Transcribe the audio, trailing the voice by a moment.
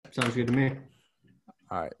Sounds good to me.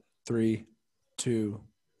 All right. 3, 2,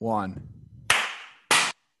 1.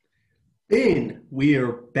 We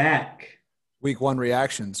are back. Week 1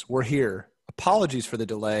 reactions. We're here. Apologies for the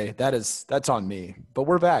delay. That's on me. But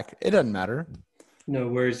we're back. It doesn't matter. No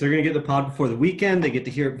worries. They're going to get the pod before the weekend. They get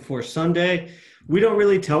to hear it before Sunday. We don't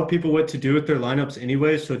really tell people what to do with their lineups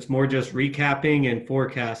anyway, so it's more just recapping and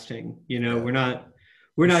forecasting. We're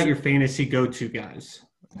not your fantasy go-to guys.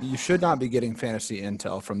 You should not be getting fantasy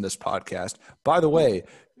intel from this podcast. By the way,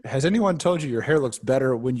 has anyone told you your hair looks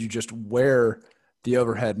better when you just wear the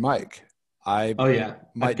overhead mic? I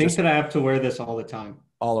think that I have to wear this all the time.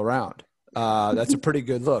 All around. That's a pretty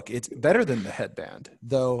good look. It's better than the headband,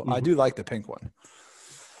 though. I do like the pink one.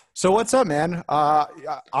 So what's up, man?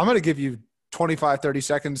 I'm going to give you 25, 30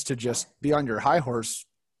 seconds to just be on your high horse.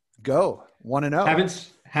 Go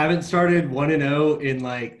 1-0. Haven't started 1-0 in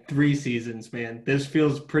like 3 seasons, man. This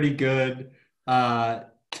feels pretty good.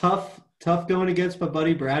 Tough going against my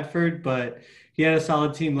buddy Bradford, but he had a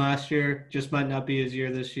solid team last year. Just might not be his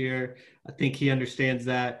year this year. I think he understands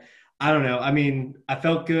that. I don't know. I mean, I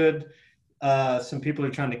felt good. Some people are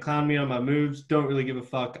trying to clown me on my moves. Don't really give a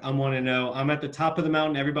fuck. I'm 1-0. I'm at the top of the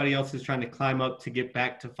mountain. Everybody else is trying to climb up to get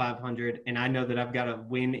back to 500, and I know that I've got a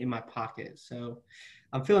win in my pocket. So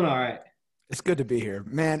I'm feeling all right. It's good to be here.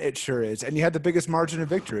 Man, it sure is. And you had the biggest margin of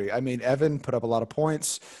victory. I mean, Evan put up a lot of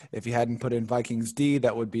points. If you hadn't put in Vikings D,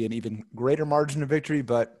 that would be an even greater margin of victory.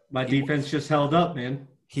 But my defense just held up, man.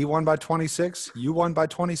 He won by 26. You won by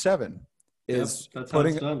 27. That's how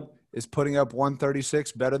it's done. Is putting up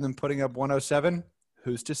 136 better than putting up 107?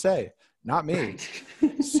 Who's to say? Not me.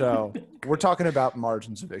 So we're talking about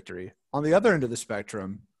margins of victory. On the other end of the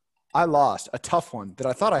spectrum, I lost a tough one that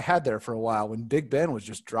I thought I had there for a while when Big Ben was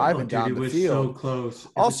just driving down the field. So close.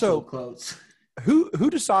 Also, so close. Who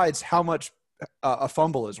decides how much a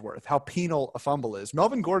fumble is worth, how penal a fumble is?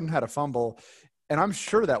 Melvin Gordon had a fumble, and I'm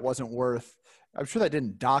sure that wasn't worth – I'm sure that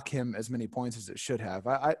didn't dock him as many points as it should have.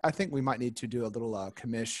 I think we might need to do a little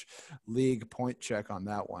commish league point check on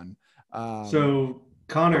that one. So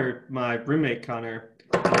Connor, my roommate Connor,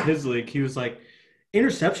 in his league, he was like,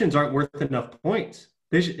 interceptions aren't worth enough points.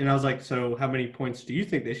 And I was like, so how many points do you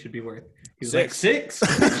think they should be worth? He was like, 6.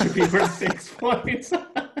 They should be worth 6 points.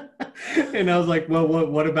 And I was like, well,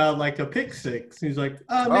 what about like a pick 6? He's like,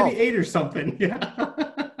 maybe 8 or something. Yeah.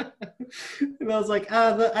 And I was like,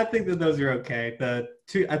 I think that those are okay.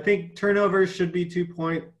 I think turnovers should be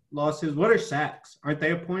 2-point losses. What are sacks? Aren't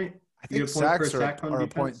they a point? I think sacks are a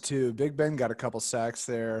point too. Big Ben got a couple sacks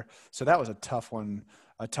there. So that was a tough one,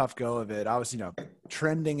 a tough go of it. I was,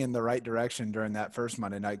 trending in the right direction during that first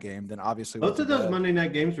Monday night game. Then obviously both of those Monday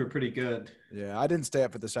night games were pretty good. Yeah, I didn't stay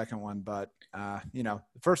up for the second one, but, the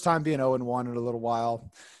first time being 0-1 in a little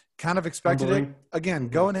while, kind of expected it. Again,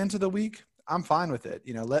 going into the week, I'm fine with it.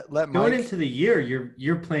 Let Mike. Going into the year,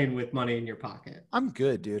 you're playing with money in your pocket. I'm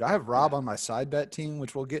good, dude. I have Rob on my side bet team,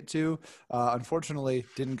 which we'll get to. Unfortunately,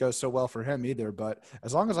 didn't go so well for him either. But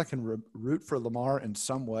as long as I can root for Lamar in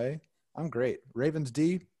some way, I'm great. Ravens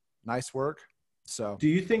D, nice work. So, do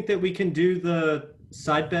you think that we can do the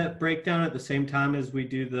side bet breakdown at the same time as we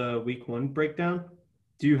do the week 1 breakdown?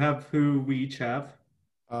 Do you have who we each have?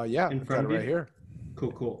 Yeah, in front of you right here.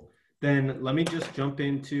 Cool. Then let me just jump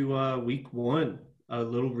into week 1, a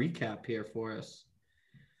little recap here for us.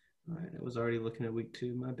 All right, I was already looking at week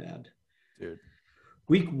 2. My bad. Dude.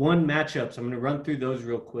 Week 1 matchups. I'm going to run through those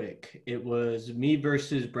real quick. It was me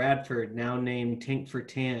versus Bradford, now named Tank for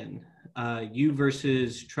Tan. You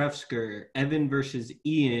versus Trefsker. Evan versus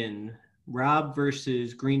Ian. Rob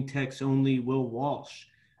versus Green Tech's only Will Walsh.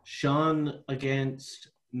 Sean against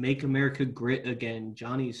Make America Grit Again,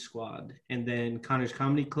 Johnny's squad, and then Connor's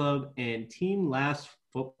Comedy Club and Team Last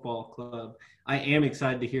Football Club. I am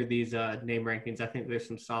excited to hear these name rankings. I think there's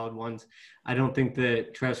some solid ones. I don't think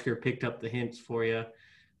that Tresker picked up the hints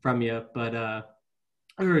from you, but there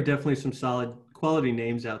are definitely some solid quality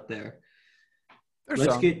names out there.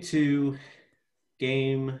 Let's get to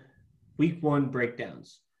game week 1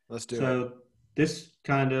 breakdowns. Let's do it. So this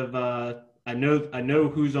kind of I know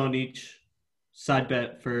who's on each side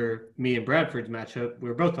bet for me and Bradford's matchup.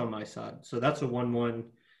 We're both on my side. So that's a 1-1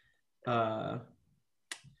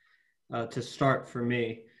 to start for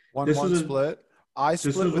me. 1-1 split. I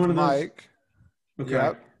split with Mike. Okay.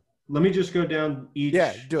 Yep. Let me just go down each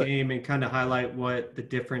game and kind of highlight what the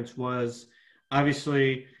difference was.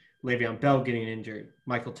 Obviously, Le'Veon Bell getting injured,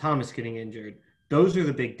 Michael Thomas getting injured. Those are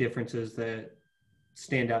the big differences that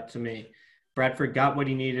stand out to me. Bradford got what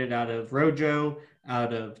he needed out of Rojo,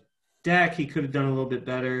 out of Dak. He could have done a little bit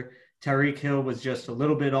better. Tyreek Hill was just a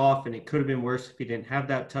little bit off, and it could have been worse if he didn't have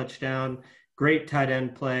that touchdown. Great tight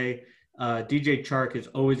end play. DJ Chark is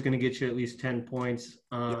always going to get you at least 10 points.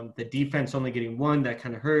 Yep. The defense only getting one, that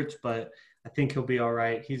kind of hurts, but I think he'll be all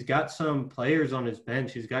right. He's got some players on his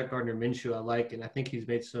bench. He's got Gardner Minshew I like, and I think he's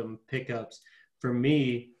made some pickups. For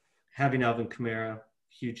me, having Alvin Kamara,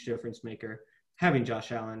 huge difference maker. Having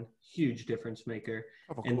Josh Allen, huge difference maker.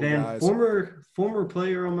 And Cool then guys. former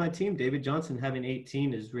player on my team, David Johnson, having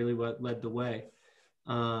 18 is really what led the way.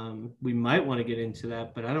 We might want to get into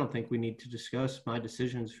that, but I don't think we need to discuss my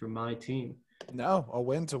decisions for my team. No, a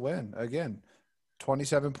win to win. Again,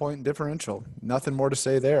 27-point differential. Nothing more to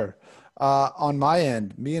say there. On my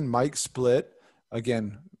end, me and Mike split.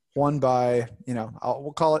 Again, won by,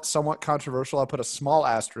 we'll call it somewhat controversial. I'll put a small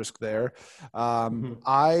asterisk there.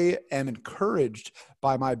 I am encouraged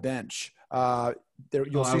by my bench.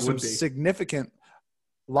 You'll see some significant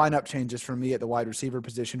lineup changes for me at the wide receiver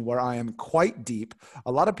position where I am quite deep.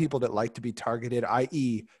 A lot of people that like to be targeted,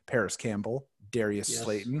 i.e. Paris Campbell, Darius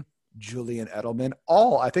Slayton, Julian Edelman,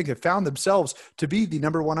 all I think have found themselves to be the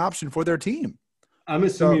number one option for their team. I'm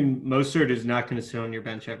assuming Mostert is not going to sit on your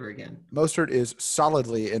bench ever again. Mostert is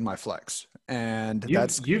solidly in my flex. And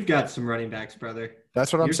you've got some running backs, brother.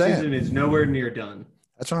 That's what I'm saying. Your season is nowhere near done.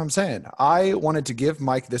 That's what I'm saying. I wanted to give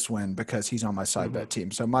Mike this win because he's on my side bet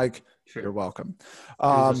team. So, Mike, you're welcome.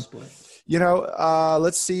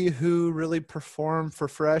 Let's see who really performed for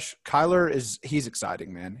Fresh. Kyler he's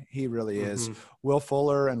exciting, man. He really is. Will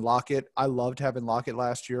Fuller and Lockett. I loved having Lockett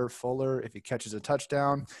last year. Fuller, if he catches a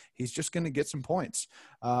touchdown, he's just going to get some points.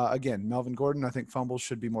 Again, Melvin Gordon, I think fumbles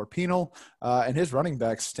should be more penal. And his running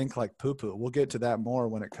backs stink like poo-poo. We'll get to that more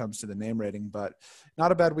when it comes to the name rating, but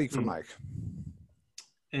not a bad week for Mike.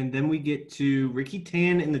 And then we get to Ricky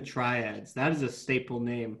Tan and the Triads. That is a staple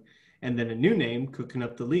name. And then a new name, cooking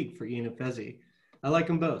up the league for Ian and Fezzi. I like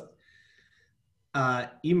them both.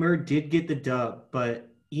 Emer did get the dub, but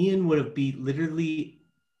Ian would have beat literally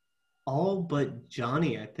all but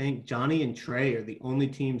Johnny. I think Johnny and Trey are the only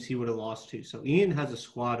teams he would have lost to. So Ian has a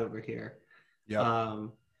squad over here. Yeah.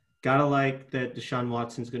 Gotta like that Deshaun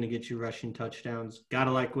Watson's going to get you rushing touchdowns.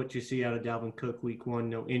 Gotta like what you see out of Dalvin Cook week 1.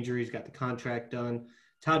 No injuries, got the contract done.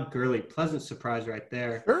 Todd Gurley, pleasant surprise right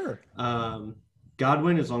there. Sure.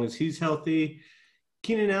 Godwin, as long as he's healthy.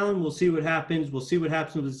 Keenan Allen, we'll see what happens. We'll see what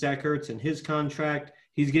happens with Zach Ertz and his contract.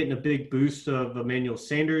 He's getting a big boost of Emmanuel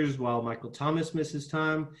Sanders while Michael Thomas misses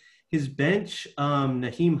time. His bench,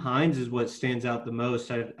 Naheem Hines is what stands out the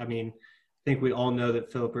most. I think we all know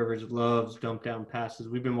that Phillip Rivers loves dump down passes.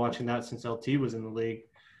 We've been watching that since LT was in the league.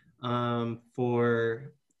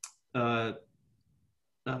 For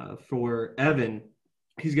Evan,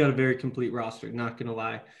 he's got a very complete roster, not going to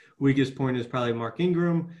lie. Weakest point is probably Mark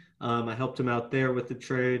Ingram. I helped him out there with the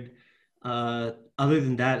trade. Other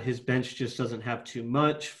than that, his bench just doesn't have too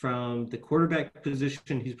much. From the quarterback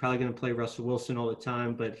position, he's probably going to play Russell Wilson all the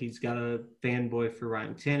time, but he's got a fanboy for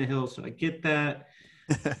Ryan Tannehill, so I get that.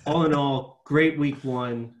 All in all, great week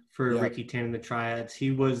 1 for Ricky Tan and the Triads.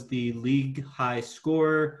 He was the league high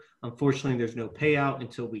scorer. Unfortunately, there's no payout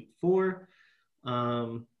until week 4.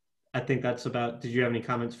 I think that's about – did you have any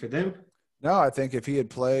comments for them? No, I think if he had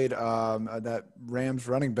played that Rams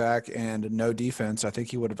running back and no defense, I think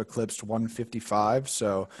he would have eclipsed 155.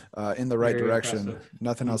 So in the right direction. Impressive.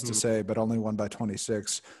 Nothing else to say, but only won by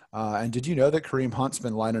 26. And did you know that Kareem Hunt's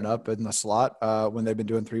been lining up in the slot when they've been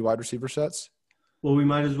doing 3 wide receiver sets? Well, we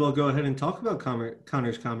might as well go ahead and talk about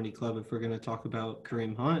Connor's Comedy Club if we're going to talk about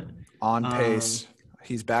Kareem Hunt. On pace.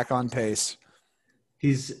 He's back on pace.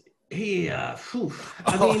 Where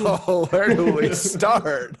do we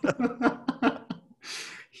start?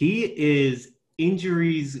 He is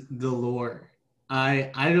injuries galore.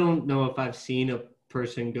 I don't know if I've seen a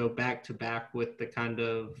person go back to back with the kind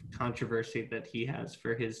of controversy that he has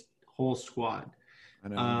for his whole squad. I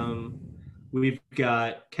know. We've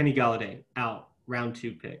got Kenny Golladay out, round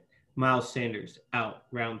 2 pick. Miles Sanders out,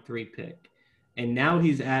 round 3 pick. And now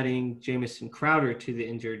he's adding Jamison Crowder to the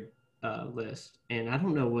injured list. And I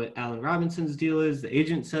don't know what Allen Robinson's deal is. The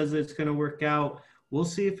agent says it's going to work out. We'll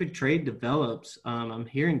see if a trade develops. I'm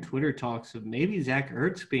hearing Twitter talks of maybe Zach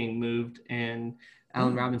Ertz being moved and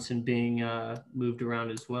Allen Robinson being moved around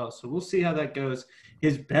as well. So we'll see how that goes.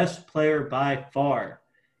 His best player by far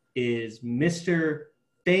is Mr.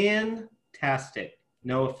 Fantastic,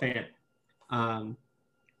 Noah Fant.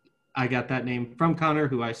 I got that name from Connor,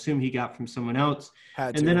 who I assume he got from someone else.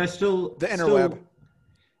 Then I still – the interweb.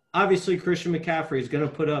 Obviously, Christian McCaffrey is going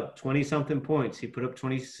to put up 20-something points. He put up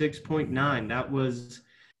 26.9. That was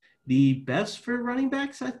the best for running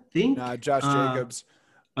backs, I think. Josh Jacobs.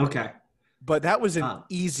 Okay. But that was an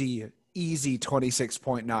easy easy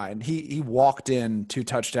 26.9. He walked in 2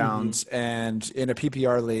 touchdowns, and in a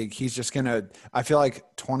PPR league, he's just gonna. I feel like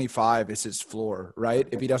 25 is his floor, right?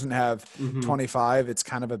 If he doesn't have 25, it's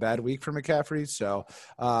kind of a bad week for McCaffrey. So,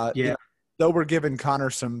 though we're giving Connor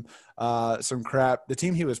some crap, the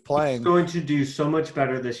team he was playing, he's going to do so much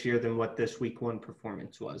better this year than what this week 1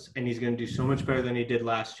 performance was, and he's going to do so much better than he did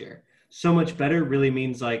last year. So much better really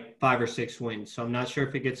means like 5 or 6 wins. So I'm not sure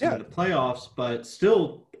if it gets into the playoffs, but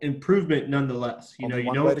still improvement nonetheless. You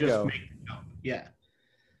don't just make it go. Yeah.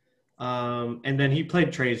 And then he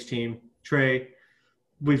played Trey's team. Trey,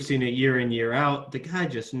 we've seen it year in, year out. The guy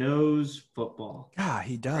just knows football. Yeah,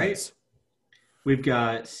 he does. Right? We've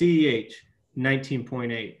got CEH,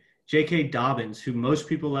 19.8. J.K. Dobbins, who most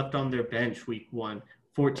people left on their bench week 1,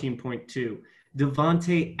 14.2.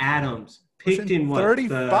 Devontae Adams, picked in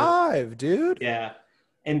 35, dude. Yeah.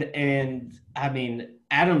 And I mean,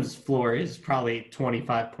 Adams' floor is probably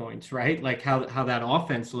 25 points, right? Like how that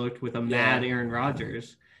offense looked with a mad Aaron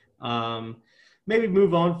Rodgers. Maybe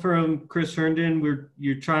move on from Chris Herndon.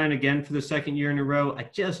 You're trying again for the second year in a row. I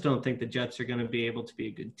just don't think the Jets are going to be able to be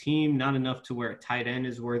a good team. Not enough to where a tight end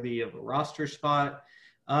is worthy of a roster spot.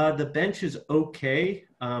 The bench is okay.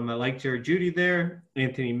 I like Jared Jeudy there.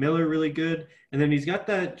 Anthony Miller, really good. And then he's got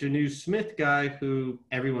that Jonnu Smith guy who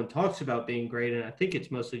everyone talks about being great, and I think it's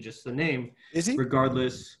mostly just the name. Is he?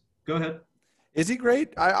 Regardless. Go ahead. Is he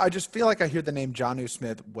great? I just feel like I hear the name Jonnu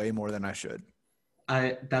Smith way more than I should.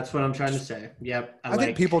 That's what I'm trying to say. Yep. I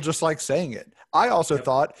think people just like saying it. I also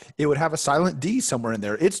thought it would have a silent D somewhere in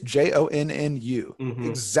there. It's Jonnu.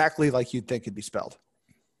 Exactly like you'd think it'd be spelled.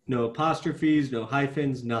 No apostrophes, no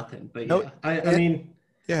hyphens, nothing. But I mean,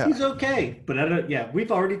 he's okay. But I don't. Yeah,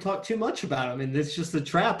 we've already talked too much about him, and it's just the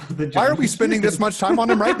trap of the. Why are we spending this much time on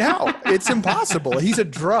him right now? It's impossible. He's a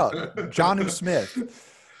drug, Jonnu Smith.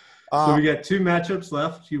 So we got 2 matchups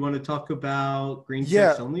left. You want to talk about Green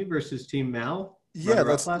Six only versus Team Mal? Yeah,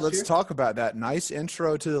 let's talk about that. Nice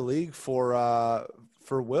intro to the league for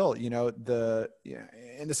Will. You know,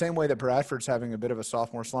 in the same way that Bradford's having a bit of a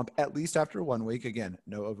sophomore slump, at least after 1 week. Again,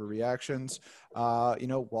 no overreactions.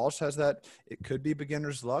 Walsh has that. It could be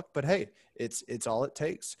beginner's luck, but hey, it's all it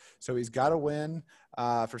takes. So he's got to win.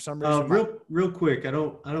 For some reason, real quick. I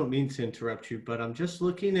don't mean to interrupt you, but I'm just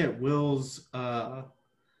looking at Will's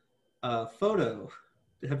photo.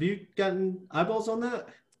 Have you gotten eyeballs on that?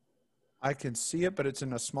 I can see it, but it's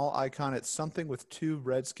in a small icon. It's something with 2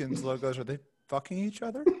 Redskins logos. Are they fucking each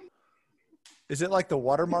other? Is it like the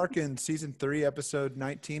watermark in season 3, episode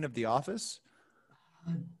 19 of The Office?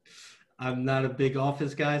 I'm not a big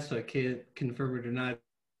Office guy, so I can't confirm or deny.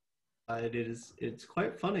 It's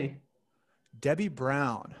quite funny. Debbie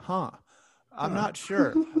Brown, huh? I'm not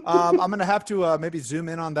sure. I'm going to have to maybe zoom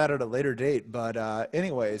in on that at a later date. But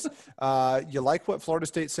anyways, you like what Florida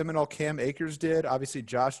State Seminole Cam Akers did? Obviously,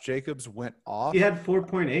 Josh Jacobs went off. He had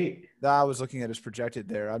 4.8. I was looking at his projected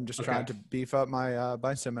there. I'm just trying to beef up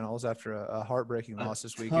my Seminoles after a heartbreaking loss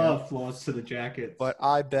this weekend. Tough loss to the Jackets. But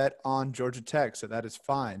I bet on Georgia Tech, so that is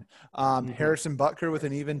fine. Harrison Butker with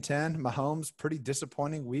an even 10. Mahomes, pretty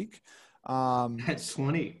disappointing week. That's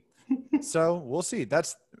 20. So we'll see.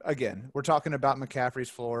 We're talking about McCaffrey's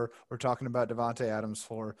floor. We're talking about Devontae Adams'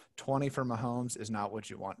 floor. 20 for Mahomes is not what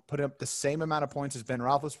you want. Put up the same amount of points as Ben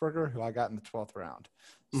Roethlisberger, who I got in the 12th round.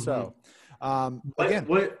 So, again.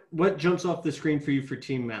 What jumps off the screen for you for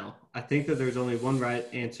Team Mal? I think that there's only one right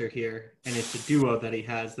answer here, and it's a duo that he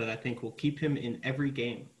has that I think will keep him in every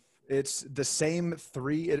game. It's the same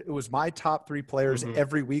 3. It was my top 3 players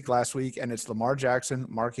every week last week, and it's Lamar Jackson,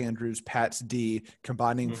 Mark Andrews, Pat's D,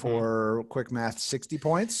 combining for quick math 60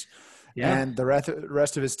 points. Yeah. And the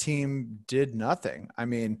rest of his team did nothing. I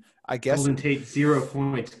mean, I guess Golden Tate 0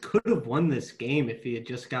 points. Could have won this game if he had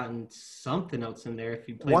just gotten something else in there. If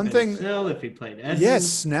he played Snell, if he played Edmonds. Yes,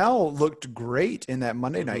 Snell looked great in that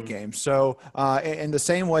Monday night game. So in the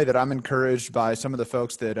same way that I'm encouraged by some of the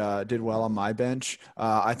folks that did well on my bench,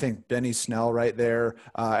 I think Benny Snell right there,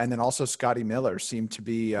 and then also Scotty Miller seemed to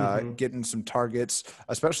be getting some targets,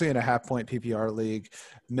 especially in a half-point PPR league.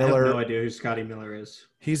 Miller, I have no idea who Scotty Miller is.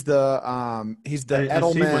 He's the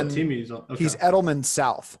Edelman. What team he's on. Okay. He's Edelman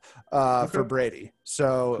South for Brady.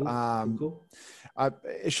 So cool.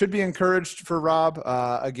 It should be encouraged for Rob.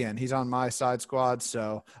 Again, he's on my side squad,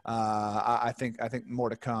 so I think more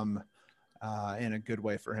to come in a good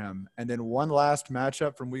way for him. And then one last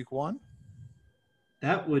matchup from week 1.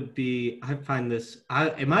 That would be. I find this.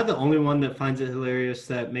 Am I the only one that finds it hilarious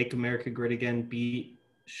that Make America Great Again beat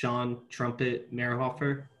Sean Trumpet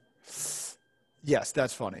Merhofer? Yes,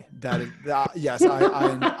 that's funny. That is, yes,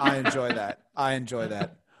 I enjoy that. I enjoy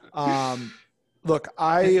that. Look,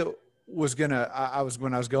 I was gonna. I was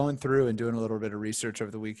when I was going through and doing a little bit of research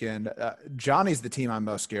over the weekend. Johnny's the team I'm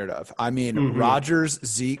most scared of. I mean, Rodgers,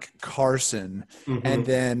 Zeke, Carson, and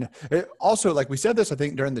then also, like we said this, I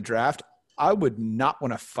think during the draft, I would not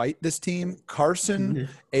want to fight this team. Carson,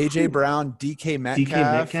 AJ Brown, DK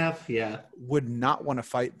Metcalf, would not want to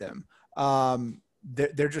fight them.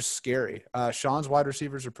 They're just scary. Sean's wide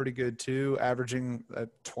receivers are pretty good too, averaging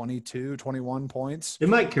 22, 21 points. It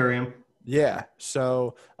might carry him. Yeah.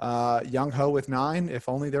 So Young Ho with 9, if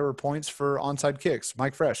only there were points for onside kicks.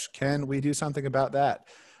 Mike Fresh, can we do something about that?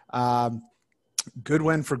 Good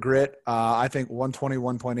win for Grit. I think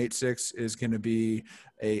 121.86 is going to be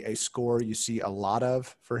a score you see a lot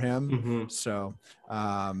of for him. So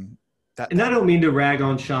and I don't mean to rag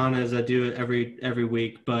on Sean as I do it every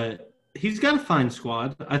week, but he's got a fine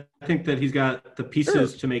squad. I think that he's got the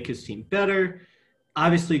pieces to make his team better.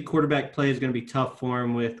 Obviously, quarterback play is going to be tough for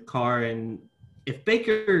him with Carr, and if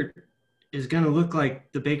Baker is going to look like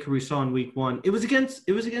the Baker we saw in Week 1, it was against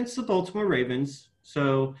the Baltimore Ravens,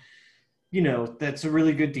 so that's a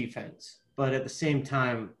really good defense. But at the same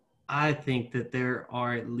time, I think that there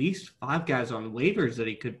are at least 5 guys on waivers that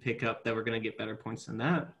he could pick up that were going to get better points than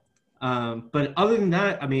that. But other than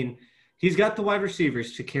that, I mean, he's got the wide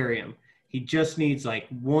receivers to carry him. He just needs like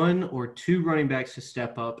 1 or 2 running backs to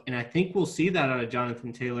step up. And I think we'll see that out of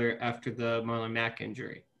Jonathan Taylor after the Marlon Mack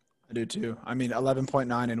injury. I do too. I mean,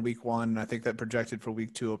 11.9 in week 1. I think that projected for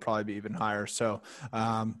week 2 will probably be even higher. So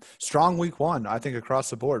strong week 1, I think, across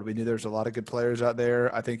the board. We knew there's a lot of good players out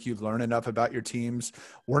there. I think you learn enough about your teams.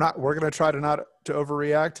 We're going to try to not to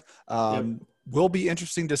overreact. Will be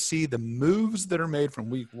interesting to see the moves that are made from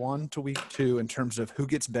week 1 to week 2 in terms of who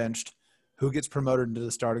gets benched, who gets promoted into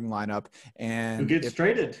the starting lineup, and who gets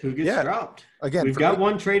traded, who gets dropped. Again, we've got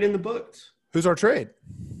one trade in the books. Who's our trade?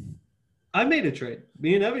 I made a trade.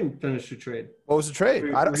 Me and Evan finished a trade. What was the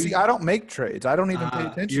trade? I don't make trades. I don't even pay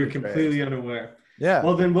attention. You're completely unaware. Yeah.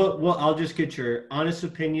 Well, then I'll just get your honest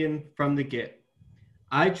opinion from the get.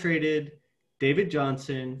 I traded David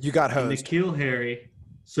Johnson. You got hosed. N'Keal Harry.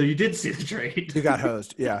 So you did see the trade. You got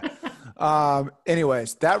hosed. Yeah.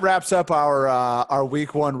 Anyways, that wraps up our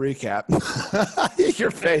week 1 recap.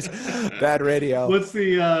 Your face, bad radio. What's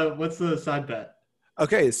the side bet?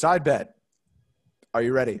 Okay, side bet. Are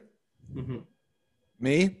you ready?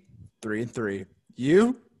 Me, 3-3.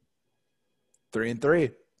 You,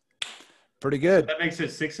 3-3. Pretty good. That makes it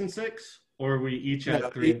 6-6, or we each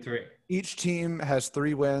have 3-3. Each team has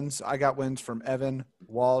 3 wins. I got wins from Evan,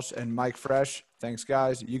 Walsh, and Mike Fresh. Thanks,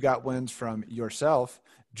 guys. You got wins from yourself,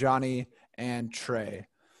 Johnny, and Trey.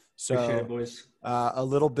 So, appreciate it, boys. A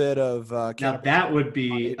little bit of now that would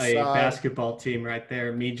be a basketball team right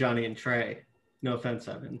there. Me, Johnny, and Trey. No offense,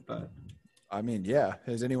 Evan, but I mean, yeah.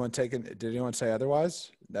 Did anyone say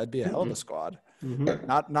otherwise? That'd be a hell of a squad.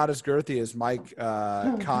 Not as girthy as Mike,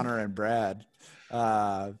 Connor, and Brad.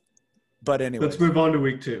 But anyway, let's move on to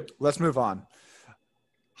week 2. Let's move on.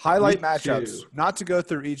 Highlight matchups. Not to go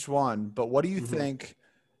through each one, but what do you think?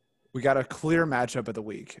 We got a clear matchup of the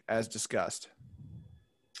week, as discussed.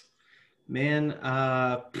 Man,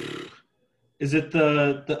 is it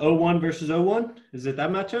the 0-1 versus 0-1? Is it that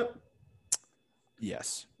matchup?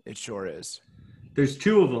 Yes, it sure is. There's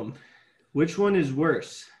 2 of them. Which one is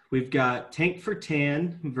worse? We've got Tank for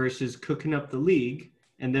Tan versus Cooking Up the League,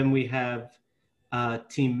 and then we have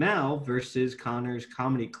Team Mal versus Connor's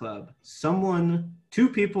Comedy Club. 2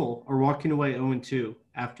 people are walking away 0-2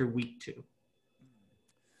 after week 2.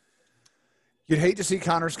 You'd hate to see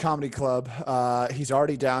Connor's Comedy Club. He's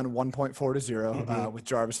already down 1.4 to 0 with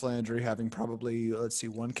Jarvis Landry having probably,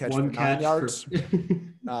 one catch for 9 yards with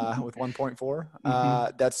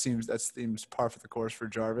 1.4. That seems par for the course for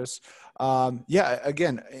Jarvis.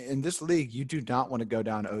 Again, in this league, you do not want to go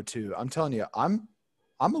down 0-2. I'm telling you, I'm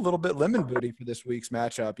a little bit lemon booty for this week's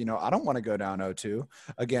matchup. I don't want to go down 0-2.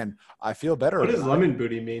 Again, I feel better. What does lemon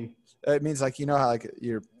booty mean? It means how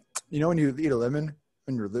when you eat a lemon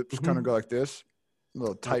and your lips kind of go like this, a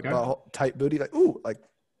little tight booty, like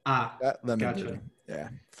that lemon booty. Yeah.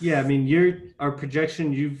 Yeah, I mean, our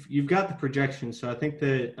projection. You've got the projection, so I think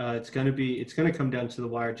that it's going to come down to the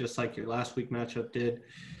wire, just like your last week matchup did.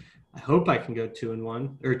 I hope I can go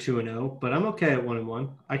 2-1 or 2-0, but I'm okay at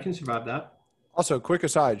 1-1. I can survive that. Also, quick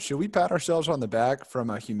aside, should we pat ourselves on the back from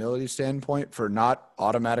a humility standpoint for not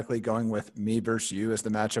automatically going with me versus you as the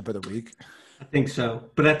matchup of the week? I think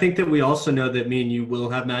so. But I think that we also know that me and you will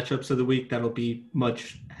have matchups of the week that'll be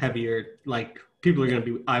much heavier. Like, people are going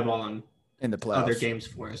to be eyeballing in the playoffs. Other games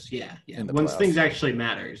for us. Yeah. Once things actually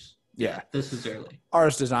matters. Yeah. This is early.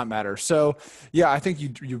 Ours does not matter. So, I think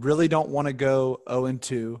you really don't want to go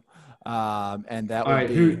 0-2. And that All would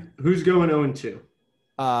right, who's going 0-2?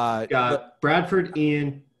 Got Bradford,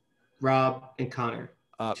 Ian, Rob, and Connor.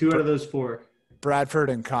 2 out of those 4. Bradford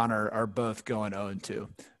and Connor are both going 0-2.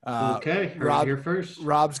 Okay, heard it here first.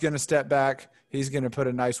 Rob's going to step back. He's going to put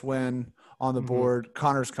a nice win on the board.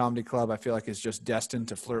 Connor's Comedy Club, I feel like, is just destined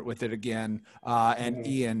to flirt with it again. And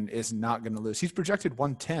Ian is not going to lose. He's projected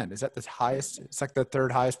 110. Is that the highest? It's like the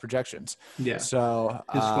 3rd highest projections. Yeah. So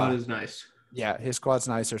his squad is nice. Yeah, his squad's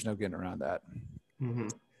nice. There's no getting around that.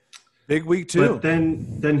 Big week 2. But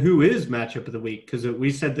then who is matchup of the week? Because we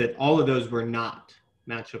said that all of those were not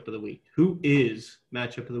matchup of the week. Who is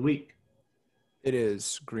matchup of the week? It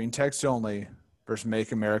is Green Text Only versus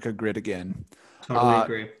Make America Great Again. Totally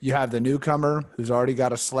agree. You have the newcomer who's already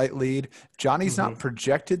got a slight lead. Johnny's not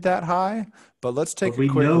projected that high, but let's take a quick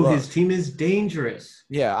look. We know his team is dangerous.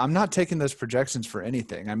 Yeah, I'm not taking those projections for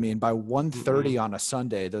anything. I mean, by 1:30 on a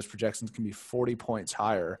Sunday, those projections can be 40 points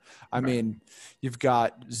higher. I mean, you've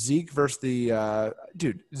got Zeke versus the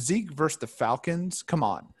Falcons. Come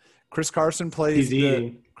on. Chris Carson plays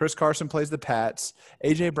the Pats.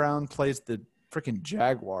 AJ Brown plays the freaking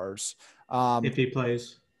Jaguars. If he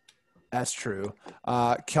plays. That's true.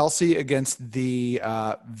 Kelsey against the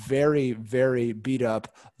very, very beat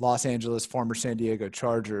up Los Angeles former San Diego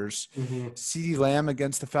Chargers. CeeDee Lamb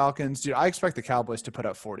against the Falcons. Dude, I expect the Cowboys to put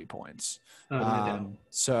up 40 points.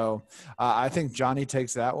 So I think Johnny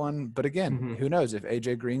takes that one. But again, who knows if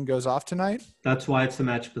AJ Green goes off tonight? That's why it's the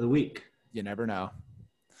matchup of the week. You never know.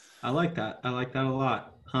 I like that. I like that a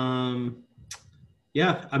lot.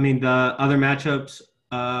 Yeah, I mean, the other matchups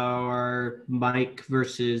are Mike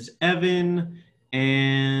versus Evan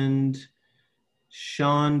and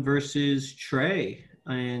Sean versus Trey.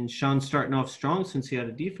 And Sean's starting off strong since he had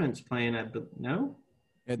a defense playing at the – no?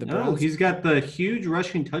 Yeah, no, he's got the huge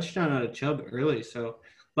rushing touchdown out of Chubb early. So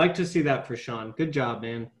like to see that for Sean. Good job,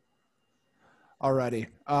 man. Alrighty.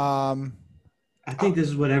 I think this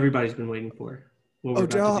is what everybody's been waiting for.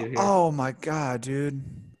 Odell, oh my God, dude.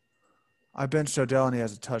 I benched Odell and he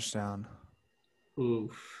has a touchdown.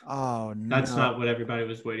 Oof. Oh, no. That's not what everybody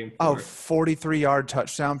was waiting for. Oh, 43-yard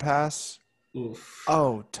touchdown pass. Oof.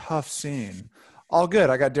 Oh, tough scene. All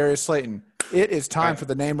good. I got Darius Slayton. It is time for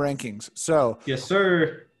the name rankings. So, yes,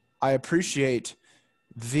 sir. I appreciate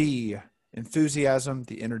the enthusiasm,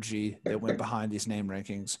 the energy that went behind these name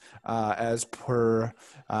rankings. As per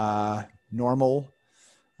normal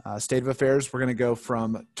state of affairs, we're going to go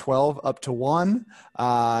from 12 up to 1,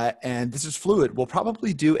 and this is fluid. We'll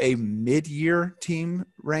probably do a mid-year team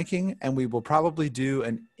ranking, and we will probably do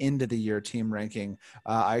an end-of-the-year team ranking.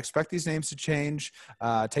 I expect these names to change.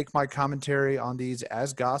 Take my commentary on these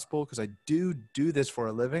as gospel because I do this for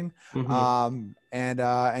a living.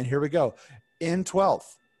 And here we go. In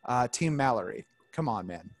 12th, Team Mallory. Come on,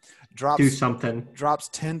 man. Do something. Drops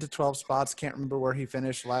 10 to 12 spots. Can't remember where he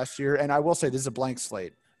finished last year. And I will say this is a blank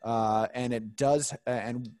slate. And it does,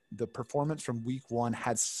 and the performance from week 1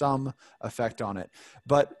 had some effect on it.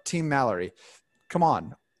 But Team Mallory, come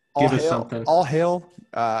on. Give us something. All hail.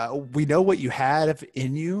 We know what you had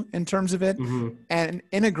in you in terms of it. And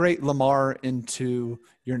integrate Lamar into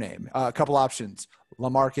your name. A couple options.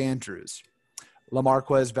 Lamarck Andrews.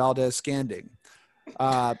 Lamarquez Valdez-Scanding.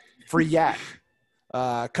 Free Yak.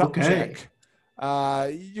 Check.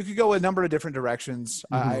 You could go a number of different directions.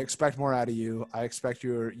 I expect more out of you. I expect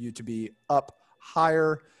you to be up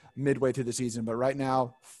higher midway through the season, but right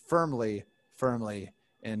now, firmly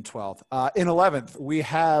in 12th. In 11th, we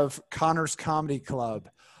have Connor's Comedy Club.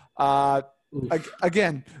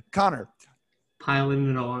 Again, Connor. Piling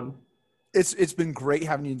it on. It's been great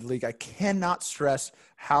having you in the league. I cannot stress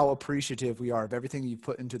how appreciative we are of everything you've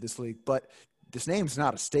put into this league, but this name's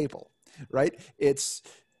not a staple, right?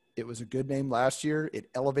 It was a good name last year. It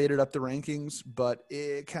elevated up the rankings, but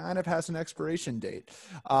it kind of has an expiration date.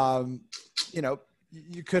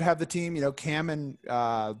 You could have the team, Cam and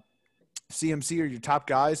CMC are your top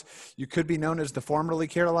guys. You could be known as the formerly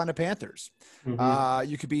Carolina Panthers.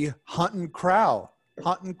 You could be Huntin' Crowder.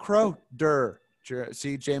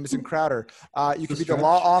 See, Jamison Crowder. You could be the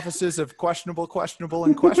law offices of questionable,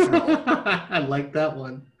 and questionable. I like that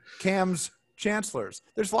one. Cam's Chancellors.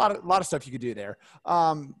 There's a lot of stuff you could do there.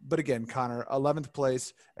 But again, Connor, 11th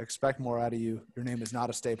place. Expect more out of you. Your name is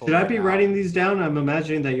not a staple. Should I be writing these down? I'm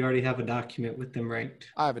imagining that you already have a document with them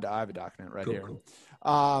ranked. I have a document right here.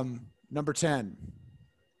 Cool. Number 10,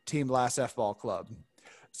 Team Last F-Ball Club.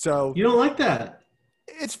 So you don't like that?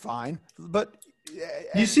 It's fine, but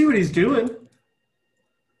you see what he's doing.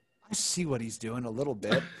 I see what he's doing a little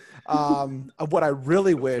bit. What I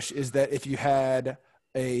really wish is that if you had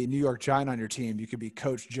a New York Giant on your team, you could be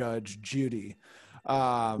Coach Judge Judy.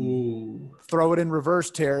 Ooh. Throw it in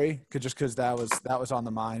reverse, Terry, just because that was on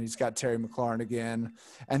the mind. He's got Terry McLaurin again.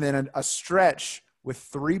 And then a stretch with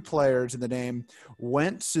 3 players in the name.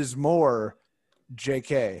 Wentz is more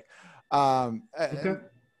JK. Okay.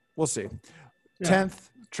 We'll see. Yeah. 10th,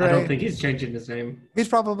 Trey. I don't think he's changing his name. He's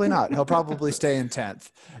probably not. He'll probably stay in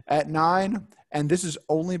 10th. At 9, and this is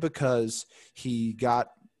only because he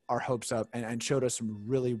got our hopes up and showed us some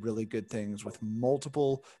really, really good things with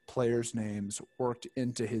multiple players' names worked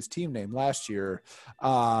into his team name last year,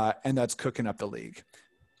 and that's cooking up the league.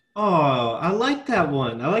 Oh, I like that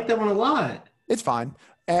one. I like that one a lot. It's fine.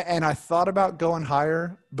 And I thought about going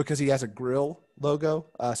higher because he has a grill logo.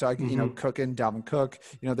 So I can, Cooking, Dalvin Cook,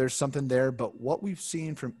 there's something there. But what we've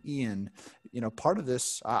seen from Ian, part of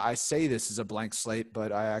this, I say this is a blank slate,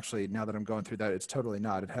 but I actually, now that I'm going through that, it's totally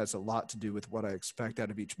not. It has a lot to do with what I expect out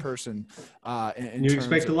of each person. You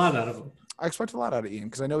expect a lot out of him. I expect a lot out of Ian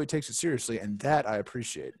because I know he takes it seriously, and that I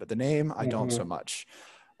appreciate. But the name, I don't so much.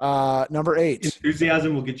 Number 8.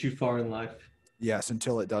 Enthusiasm will get you far in life. Yes,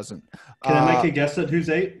 until it doesn't. Can I make a guess at who's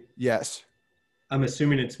 8? Yes. I'm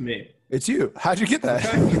assuming it's me. It's you. How'd you get that? I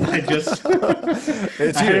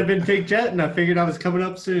hadn't been picked yet, and I figured I was coming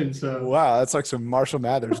up soon. So wow, that's like some Marshall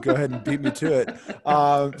Mathers. Go ahead and beat me to it.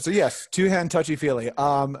 So yes, 2-hand touchy-feely.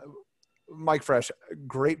 Mike Fresh,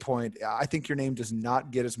 great point. I think your name does not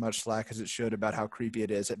get as much slack as it should about how creepy it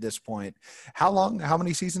is at this point. How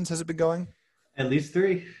many seasons has it been going? At least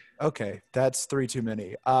 3. Okay, that's 3 too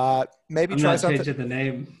many. Maybe I'm try not something. changing the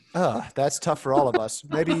name. That's tough for all of us.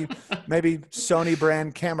 Maybe Sony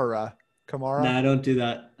brand Camera. Nah, don't do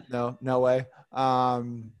that. No way.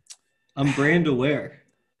 I'm brand aware.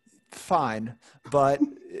 Fine, but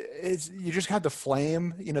you just got the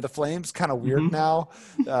flame. The flame's kind of weird now.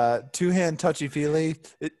 2-hand touchy-feely.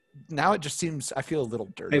 Now it just seems, I feel a little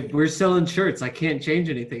dirty. Hey, we're selling shirts. I can't change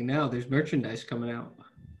anything now. There's merchandise coming out.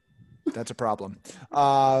 That's a problem.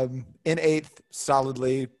 In 8th,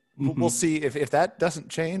 solidly. We'll see if that doesn't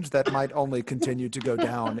change. That might only continue to go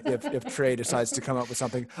down if Trey decides to come up with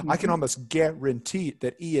something. I can almost guarantee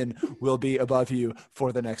that Ian will be above you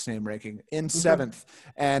for the next name ranking in 7th.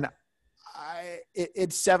 And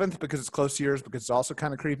it's 7th because it's close to yours, because it's also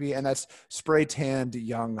kind of creepy, and that's Spray Tanned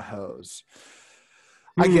Young Hose.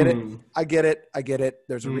 I get it.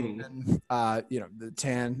 There's a reason, the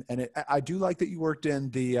tan, and I do like that you worked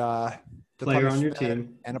in the player on your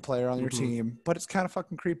team and a player on your team, but it's kind of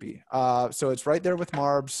fucking creepy. So it's right there with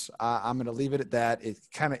Marbs. I'm going to leave it at that. It's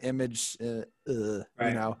kind of image,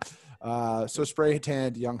 right. So Spray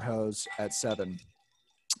Tanned Young Hose at 7.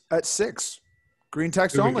 At 6, green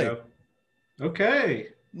text only. Okay.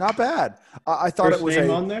 Not bad. I thought first it was name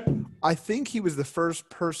on there. I think he was the first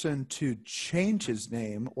person to change his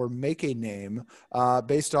name or make a name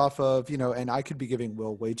based off of, and I could be giving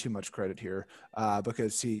Will way too much credit here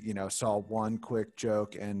because he, saw one quick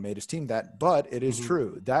joke and made his team that. But it is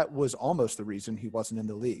true. That was almost the reason he wasn't in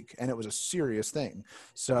the league. And it was a serious thing.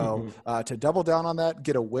 So to double down on that,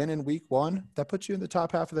 get a win in week 1, that puts you in the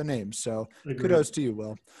top half of the names. So kudos to you,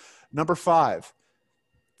 Will. Number 5,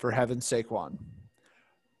 for heaven's sake, Juan.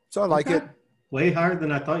 So I like it. Way higher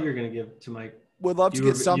than I thought you were going to give to Mike. Would love to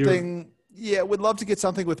get something. Yeah, would love to get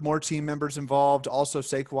something with more team members involved. Also,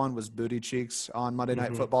 Saquon was booty cheeks on Monday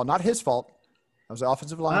Night Football. Not his fault. That was the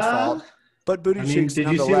offensive line's fault. But booty cheeks did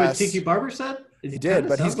you see what Tiki Barber said? He did,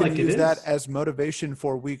 but he's going to use that as motivation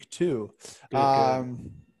for week 2.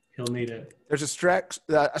 Good. He'll need it. There's a stretch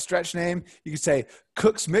name. You could say,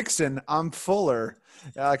 Cooks Mixon, I'm Fuller.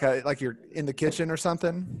 Like you're in the kitchen or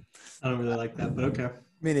something. I don't really like that, but okay.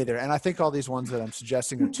 Me neither. And I think all these ones that I'm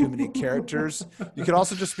suggesting are too many characters. You could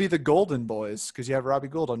also just be the Golden Boys because you have Robbie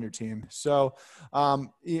Gould on your team. So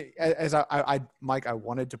as Mike, I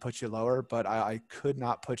wanted to put you lower, but I could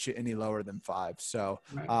not put you any lower than 5. So,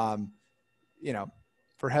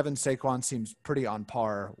 for heaven's sake, Saquon seems pretty on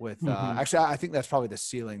par with actually, I think that's probably the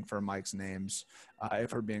ceiling for Mike's names,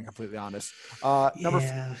 if we're being completely honest.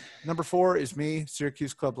 Number 4 is me,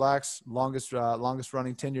 Syracuse Club Blacks, longest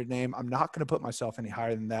running tenured name. I'm not going to put myself any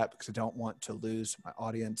higher than that because I don't want to lose my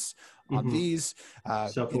audience on these.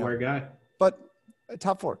 Self-aware guy. But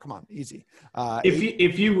top 4, come on, easy.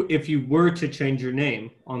 If you were to change your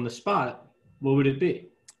name on the spot, what would it be?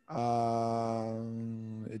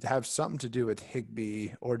 It'd have something to do with Higbee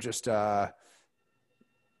or just if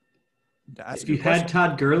you had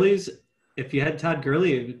Todd Gurley,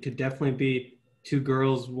 it could definitely be 2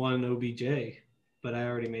 girls, 1 OBJ. But I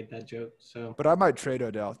already made that joke. So, but I might trade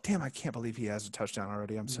Odell. Damn, I can't believe he has a touchdown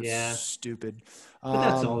already. I'm so stupid. But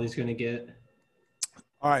that's all he's gonna get.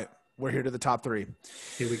 All right, we're here to the top 3.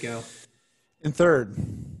 Here we go. In 3rd,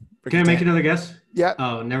 can I make another guess? Yeah.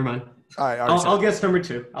 Oh, never mind. All right, I already said I'll it. guess number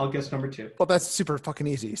two. I'll guess number two. Well, that's super fucking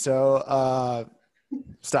easy. So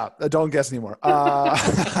stop. Don't guess anymore.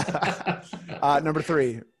 Number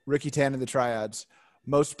 3, Ricky Tan in the Triads.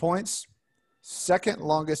 Most points, second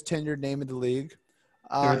longest tenured name in the league.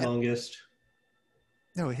 Third longest.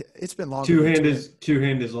 No, it's been longer. Two hand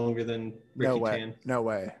is longer than Ricky No way. Tan. No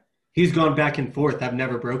way. He's gone back and forth. I've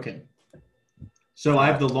never broken. So I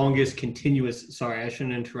have the longest continuous. Sorry, I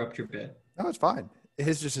shouldn't interrupt your bit. No, it's fine.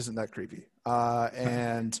 His just isn't that creepy.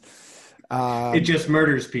 It just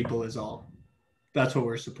murders people is all. That's what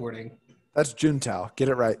we're supporting. That's Juntao. Get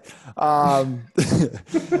it right.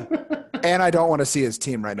 And I don't want to see his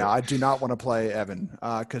team right now. I do not want to play Evan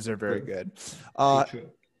because they're very good.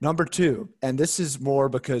 Number 2, and this is more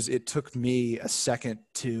because it took me a second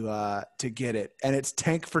to get it, and it's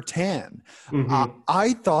Tank for Tan. Mm-hmm.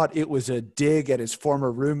 I thought it was a dig at his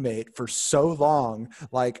former roommate for so long.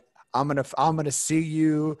 Like, I'm gonna see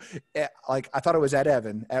you. Like, I thought it was at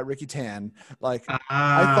Evan, at Ricky Tan. Like,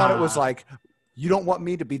 I thought it was like, you don't want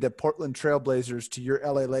me to be the Portland Trailblazers to your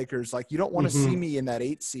LA Lakers. Like, you don't want to see me in that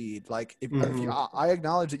 8 seed. Like, if I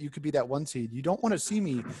acknowledge that you could be that 1 seed. You don't want to see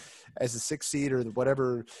me as a 6 seed or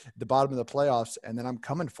whatever, the bottom of the playoffs, and then I'm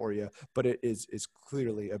coming for you. But it is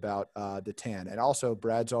clearly about the tan. And also,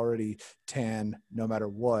 Brad's already tan no matter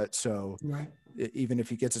what. So even if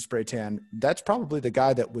he gets a spray tan, that's probably the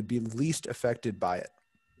guy that would be least affected by it.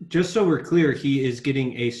 Just so we're clear, he is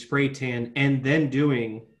getting a spray tan and then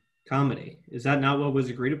doing comedy. Is that not what was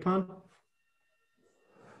agreed upon?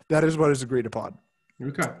 That is what is agreed upon.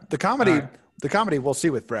 Okay. The comedy we'll see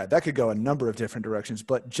with Brad. That could go a number of different directions,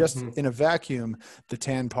 but just in a vacuum, the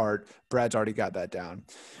tan part, Brad's already got that down.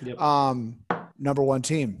 Yep. Number 1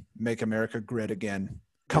 team, make America great again.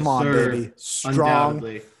 Come on, sir. baby.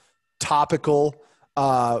 Strong, topical,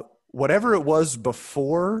 whatever it was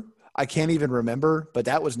before. I can't even remember, but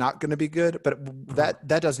that was not going to be good. But that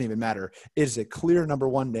doesn't even matter. It is a clear number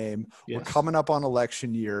 1 name. Yes. We're coming up on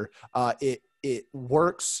election year. It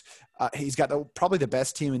works. He's got probably the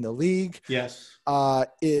best team in the league. Yes.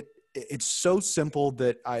 It's so simple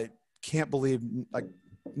that I can't believe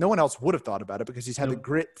no one else would have thought about it because he's had the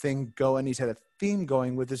grit thing going. He's had a theme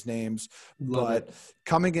going with his names. But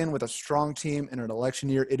coming in with a strong team in an election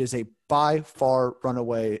year, it is a by far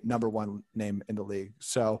runaway number 1 name in the league.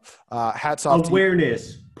 So hats off.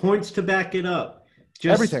 Awareness, points to back it up.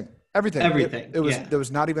 Just everything. It was yeah. There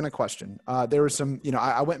was not even a question. There was some,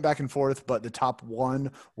 I went back and forth, but the top 1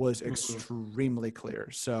 was extremely clear.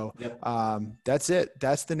 So that's it.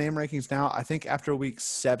 That's the name rankings now. I think after week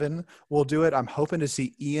 7 we'll do it. I'm hoping to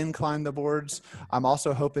see Ian climb the boards. I'm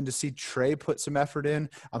also hoping to see Trey put some effort in.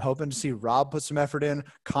 I'm hoping to see Rob put some effort in.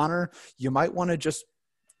 Connor, you might want to just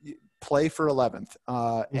play for 11th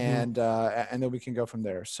and then we can go from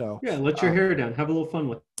there. So let your hair down, have a little fun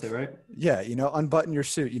with it, right? Unbutton your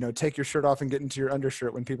suit, take your shirt off and get into your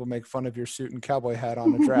undershirt when people make fun of your suit and cowboy hat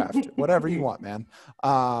on the draft. Whatever you want, man.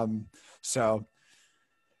 So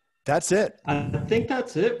that's it. I think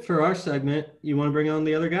that's it for our segment. You want to bring on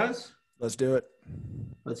the other guys? Let's do it.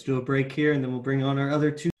 Let's do a break here and then we'll bring on our other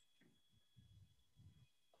 2.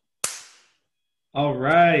 All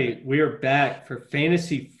right, we are back for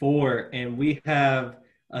Fantasy 4, and we have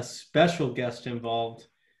a special guest involved.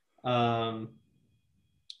 Let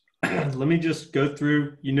me just go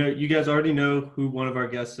through. You guys already know who one of our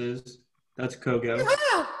guests is. That's Kogo.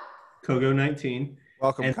 Kogo 19.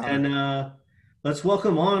 Welcome, and Connor. then let's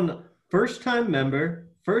welcome on first-time member,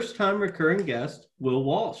 first-time recurring guest, Will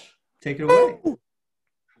Walsh. Take it away.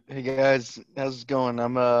 Hey, guys. How's it going?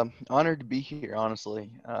 I'm honored to be here,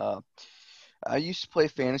 honestly. I used to play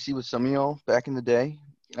fantasy with some of y'all back in the day.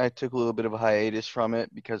 I took a little bit of a hiatus from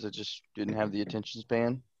it because I just didn't have the attention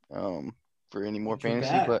span for any more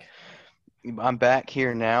fantasy. But I'm back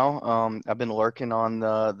here now. I've been lurking on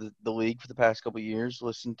the league for the past couple of years,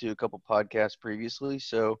 listened to a couple podcasts previously,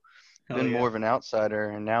 so I've been more of an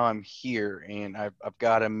outsider. And now I'm here, and I've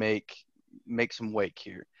got to make some wake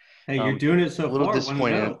here. Hey, you're doing it so far. A little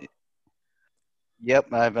disappointed.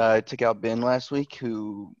 Yep, I took out Ben last week,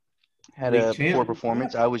 who had a poor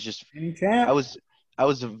performance. I was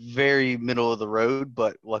very middle of the road,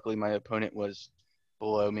 but luckily my opponent was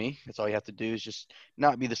below me. That's all you have to do is just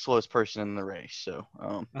not be the slowest person in the race. So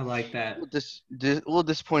I like that. A little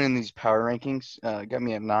disappointed in these power rankings. Got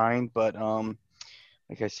me at 9, but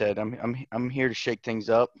like I said, I'm here to shake things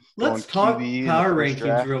up. Let's talk power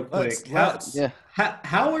rankings real quick.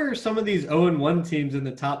 How are some of these 0-1 teams in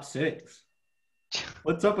the top 6?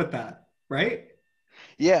 What's up with that? Right?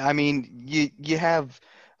 Yeah, I mean, you have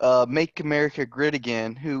Make America Great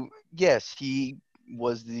Again, who, yes, he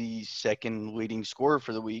was the second leading scorer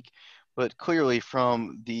for the week, but clearly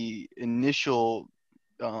from the initial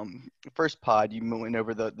first pod, you went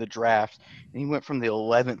over the draft, and you went from the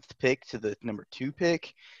 11th pick to the number 2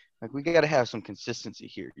 pick. Like, we got to have some consistency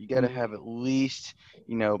here. You got to have at least,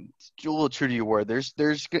 a little true to your word.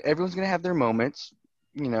 Everyone's gonna have their moments.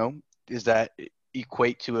 Does that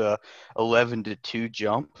equate to a 11-2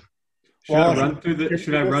 jump? Should I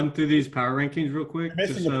run through these power rankings real quick? You're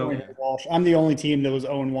missing the point, Walsh. I'm the only team that was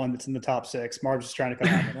 0-1 that's in the top 6. Marv's just trying to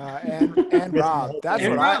come out. And Rob. That's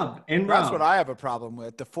what I have a problem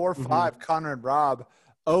with. The 4-5, Connor and Rob,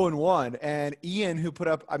 0-1. And Ian, who put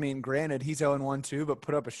up, granted, he's 0-1 too, but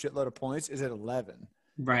put up a shitload of points, is at 11.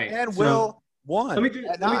 Right. And Will won. Let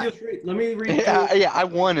me read. Yeah, I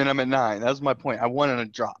won and I'm at 9. That was my point. I won and I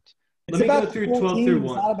dropped. It's about go through 12 through 1.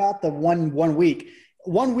 It's not about the one week.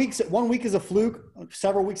 1 week is a fluke.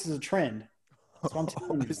 Several weeks is a trend. That's what I'm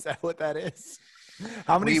telling you. Is that what that is?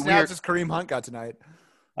 How many snaps has Kareem Hunt got tonight?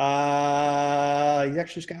 He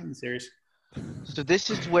actually just got in the series. So this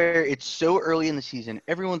is where it's so early in the season.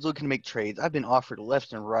 Everyone's looking to make trades. I've been offered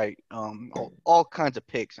left and right, all kinds of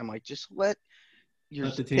picks. I'm like, just let your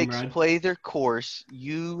picks play their course.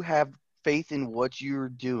 You have faith in what you're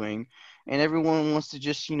doing. And everyone wants to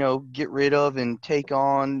just, get rid of and take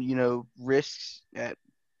on, risks at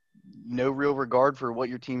no real regard for what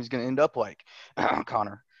your team is going to end up like.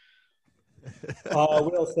 Connor.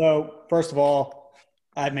 Will, so first of all,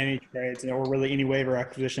 I haven't made any trades, or really any waiver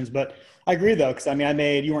acquisitions. But I agree, though, because,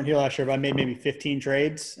 you weren't here last year, but I made maybe 15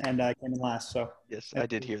 trades, and I came in last. So yes, I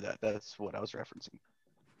did hear that. That's what I was referencing.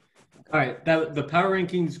 All right, the power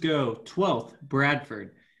rankings go 12th,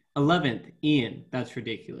 Bradford. 11th, Ian. That's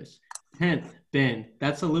ridiculous. 10th, Ben.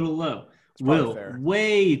 That's a little low. Will,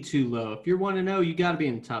 way too low. If you're 1-0, you got to be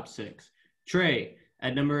in the top 6. Trey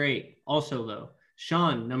at number 8, also low.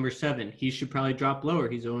 Sean, number 7. He should probably drop lower.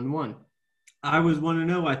 He's 0-1. I was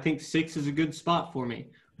 1-0. I think 6 is a good spot for me.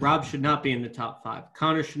 Rob should not be in the top 5.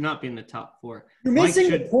 Connor should not be in the top 4. You're missing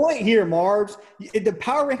the point here, Marbs. The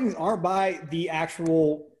power rankings aren't by the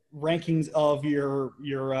actual rankings of your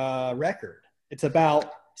record. It's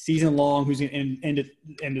about season long, who's going to end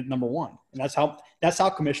at number 1, and that's how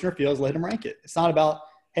commissioner feels. Let him rank it. It's not about,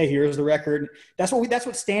 hey, here's the record. That's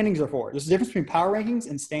what standings are for. There's a difference between power rankings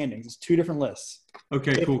and standings. It's 2 different lists.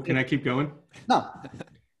 Okay, cool. Can I keep going? No.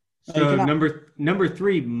 So number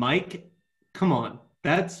 3, Mike. Come on,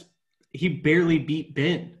 he barely beat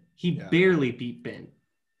Ben. Barely beat Ben.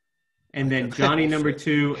 And then Johnny number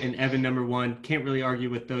 2 and Evan number 1. Can't really argue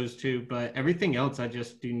with those two, but everything else I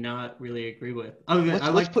just do not really agree with.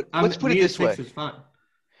 Let's put it this way. Is fine.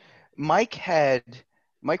 Mike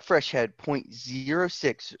Fresh had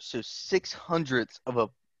 .06, so 600ths of a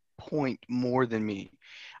point more than me.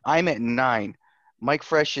 I'm at 9. Mike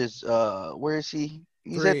Fresh is where is he?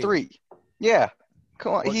 He's 3. At 3. Yeah,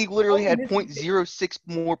 come on. He literally had .06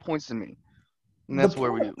 more points than me. And that's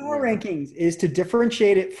where power rankings is to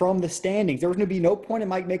differentiate it from the standings. There was going to be no point in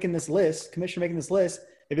Mike making this list, commissioner making this list,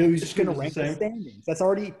 if it was just going to rank the standings. That's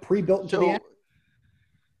already pre-built into the end.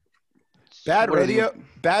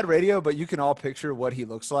 Bad radio, but you can all picture what he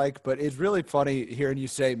looks like. But it's really funny hearing you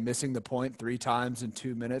say missing the point 3 times in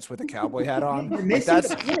 2 minutes with a cowboy hat on.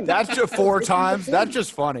 That's just 4 times. That's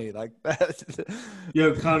just funny. Like that.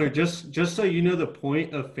 Yo, Connor, just so you know, the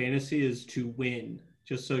point of fantasy is to win.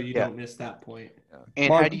 Just so you don't miss that point. And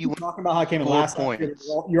Mark, how do you talking about how I came in last points?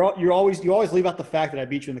 You always leave out the fact that I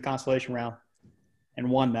beat you in the consolation round and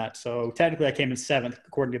won that. So technically, I came in 7th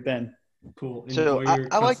according to Ben. Cool. So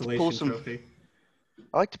I like to pull some. Trophy.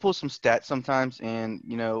 I like to pull some stats sometimes, and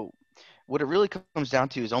what it really comes down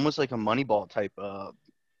to is almost like a Moneyball type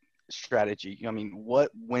strategy.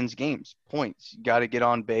 What wins games? Points. You got to get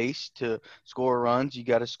on base to score runs. You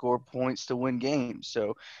got to score points to win games.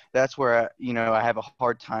 So that's where I have a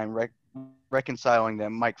hard time reconciling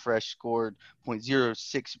them. Mike Fresh scored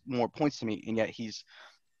 .06 more points to me, and yet he's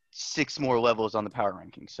 6 more levels on the power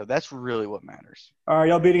rankings. So that's really what matters. All right,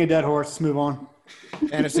 y'all beating a dead horse. Let's move on.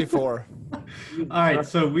 Fantasy 4. All right,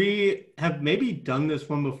 so we have maybe done this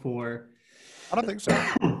one before. I don't think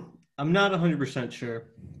so. I'm not 100% sure.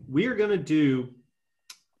 We are going to do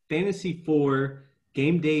Fantasy 4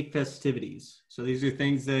 game day festivities. So these are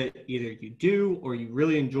things that either you do or you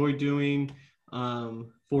really enjoy doing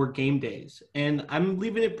for game days. And I'm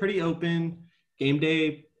leaving it pretty open. Game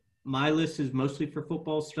day, my list is mostly for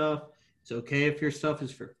football stuff. It's okay if your stuff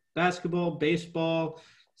is for basketball, baseball,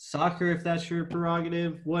 soccer, if that's your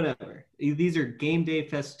prerogative, whatever. These are game day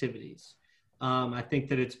festivities. I think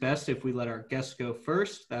that it's best if we let our guests go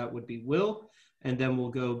first. That would be Will. And then we'll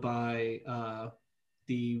go by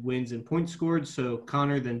the wins and points scored. So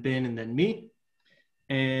Connor, then Ben, and then me.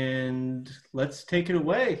 And let's take it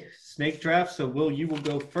away. Snake draft. So, Will, you will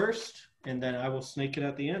go first, and then I will snake it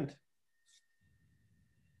at the end.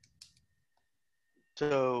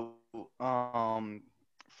 So,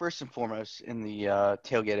 first and foremost, in the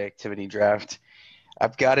tailgate activity draft,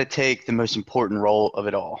 I've got to take the most important role of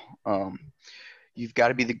it all. You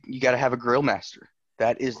got to have a grill master.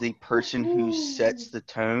 That is the person who sets the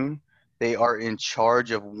tone. They are in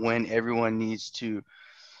charge of when everyone needs to,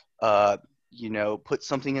 put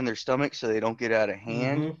something in their stomach so they don't get out of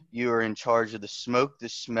hand. Mm-hmm. You are in charge of the smoke, the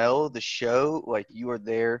smell, the show. Like, you are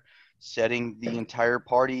there setting the entire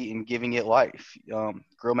party and giving it life.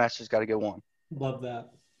 Grill master's got to go on. Love that.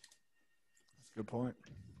 That's a good point.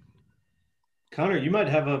 Connor, you might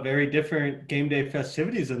have a very different game day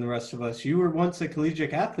festivities than the rest of us. You were once a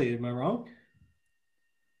collegiate athlete, am I wrong?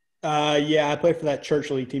 Yeah, I played for that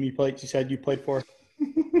church league team you said you played for.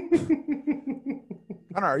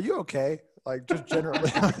 Connor, are you okay? Like, just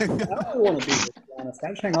generally. I don't want to be this, to be honest. I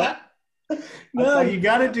just hang up. No, you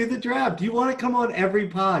got to do the draft. You want to come on every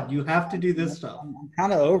pod. You have to do this stuff. I'm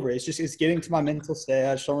kind of over it. It's getting to my mental state.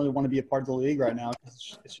 I just don't really want to be a part of the league right now.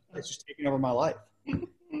 It's just taking over my life.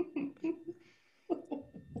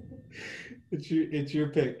 It's your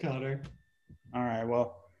pick, Connor. All right.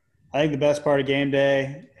 Well, I think the best part of game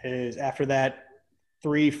day is after that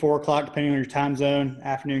 3-4 o'clock, depending on your time zone,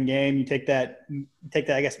 afternoon game. You take that I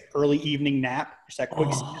guess early evening nap. Just that quick.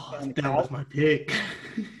 That was my pick.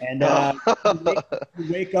 And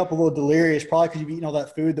you wake up a little delirious, probably because you've eaten all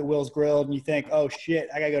that food that Will's grilled, and you think, "Oh shit,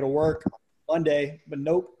 I gotta go to work Monday." But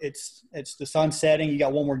nope, it's the sun setting. You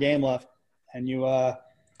got one more game left, and you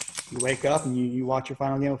wake up and you watch your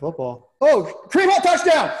final game of football. Oh, Kareem Hunt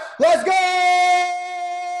touchdown! Let's go!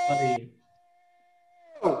 Buddy.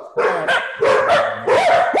 All right.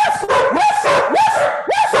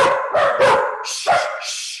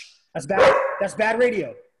 That's bad. That's bad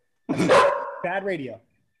radio. Bad radio.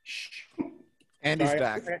 Andy's Sorry.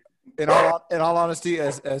 back. In all honesty,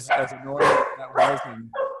 as annoying as that was, and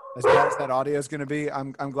as bad as that audio is going to be,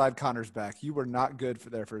 I'm glad Connor's back. You were not good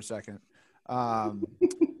for a second. All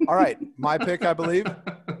right, my pick, I believe.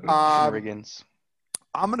 Shenanigans.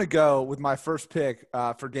 I'm going to go with my first pick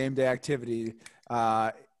for game day activity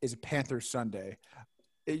is a Panthers Sunday.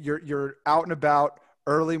 You're out and about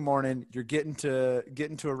early morning. You're getting to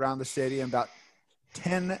around the stadium about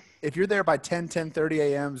 10. If you're there by 10:30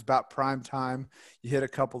 a.m. is about prime time. You hit a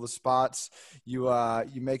couple of spots. You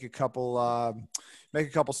make a couple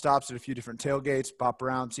stops at a few different tailgates, bop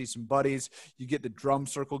around, see some buddies. You get the drum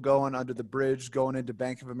circle going under the bridge going into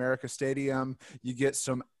Bank of America Stadium. You get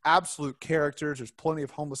some absolute characters. There's plenty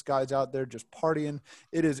of homeless guys out there just partying.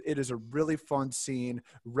 It is a really fun scene.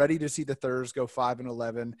 Ready to see the Thurs go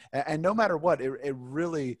 5-11. And no matter what, it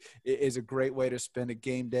really is a great way to spend a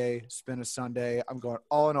game day, spend a Sunday. I'm going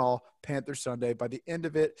all in all Panther Sunday. By the end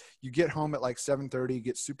of it, you get home at like 7:30. You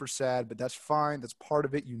get super sad, but that's fine. That's part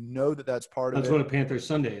of it. You know that's part of it. That's what a Panther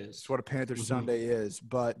Sunday is. It's what a Panther Sunday is.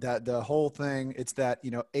 But that the whole thing, it's that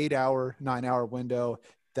 8-hour, 9-hour window.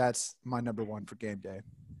 That's my number one for game day.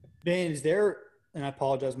 Ben, is there? And I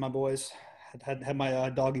apologize, my boys. Had my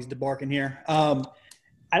doggies barking here. I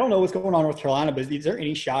don't know what's going on in North Carolina, but is there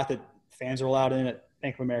any shot that fans are allowed in at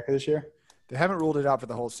Bank of America this year? They haven't ruled it out for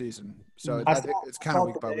the whole season, so I think it's kind of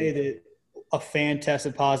week by week. That a fan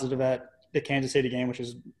tested positive at the Kansas City game, which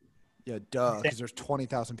is because there's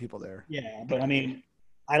 20,000 people there. Yeah, but I mean,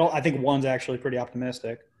 I think one's actually pretty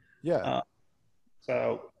optimistic. Yeah.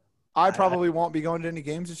 So I probably won't be going to any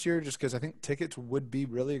games this year just because I think tickets would be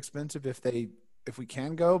really expensive if we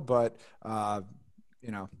can go. But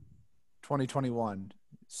 2021,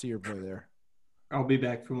 see your boy there. I'll be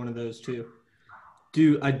back for one of those too.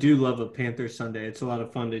 I do love a Panther Sunday. It's a lot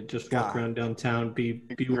of fun to just walk around downtown, be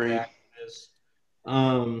where the action is.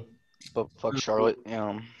 But fuck Charlotte.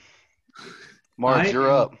 Marge, you're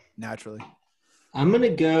up. Naturally. I'm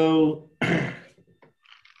gonna go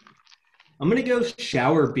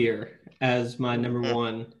shower beer as my number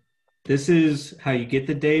one. This is how you get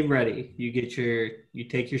the day ready. You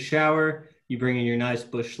take your shower, you bring in your nice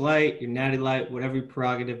Busch Light, your Natty Light, whatever your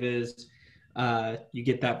prerogative is. You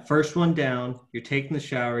get that first one down, you're taking the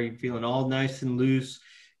shower, you're feeling all nice and loose.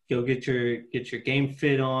 Go get your game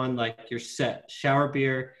fit on, like you're set. Shower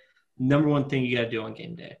beer, number one thing you got to do on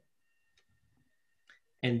game day.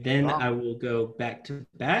 And then I will go back to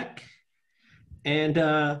back. And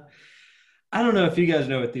I don't know if you guys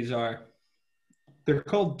know what these are. They're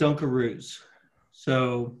called Dunkaroos.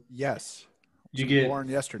 So yes, you get born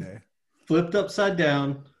yesterday, flipped upside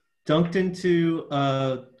down, dunked into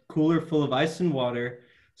a cooler full of ice and water,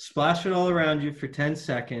 splash it all around you for 10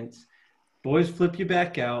 seconds. Boys flip you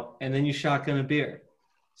back out, and then you shotgun a beer.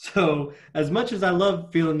 So, as much as I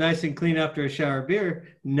love feeling nice and clean after a shower beer,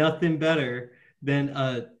 nothing better than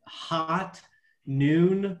a hot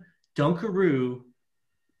noon Dunkaroo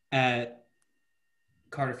at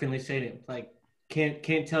Carter Finley Stadium. Like,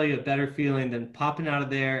 can't tell you a better feeling than popping out of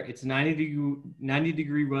there. It's 90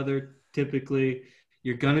 degree weather typically.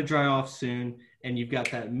 You're gonna dry off soon, and you've got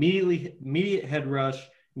that immediate head rush,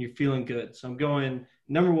 and you're feeling good. So I'm going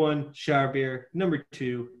number 1, shower beer. Number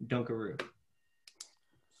 2, Dunkaroo.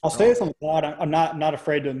 I'll say this on the pod. I'm not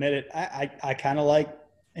afraid to admit it. I kind of like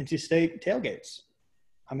NC State tailgates.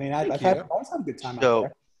 I mean, I've always had a good time out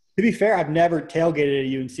there. To be fair, I've never tailgated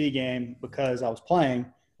a UNC game because I was playing.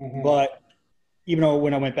 Mm-hmm. But even though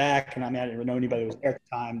when I went back, and I didn't even know anybody was there at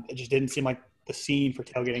the time, it just didn't seem like the scene for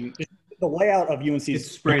tailgating. The layout of UNC is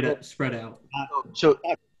spread out. So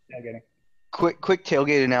tailgating. Quick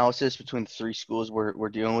tailgate analysis between the 3 schools we're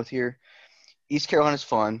dealing with here. East Carolina's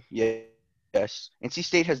fun, yes. NC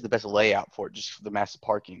State has the best layout for it, just for the massive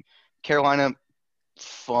parking. Carolina,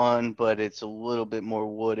 fun, but it's a little bit more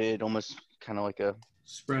wooded, almost kind of like a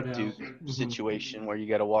spread out Duke situation where you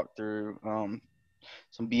got to walk through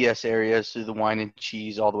some BS areas through the wine and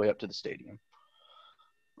cheese all the way up to the stadium.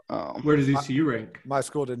 Where does ECU rank? My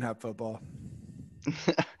school didn't have football.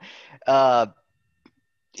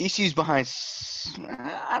 ECU's behind.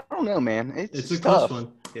 I don't know, man. It's a tough. Close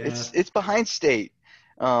one. Yeah. It's behind State.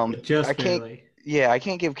 Just barely. I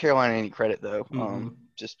can't give Carolina any credit though.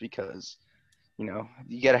 Just because, you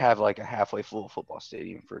got to have like a halfway full football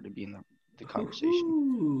stadium for it to be in the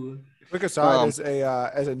conversation. Quick aside,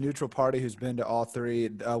 as a neutral party who's been to all 3,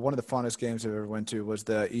 one of the funnest games I've ever went to was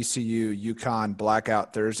the ECU UConn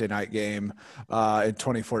blackout Thursday night game in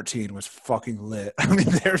 2014. Was fucking lit. I mean,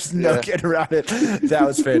 there's no getting around it. That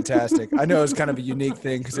was fantastic. I know it was kind of a unique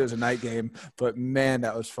thing because it was a night game, but man,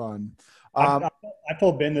 that was fun. I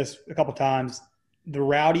told Ben this a couple times. The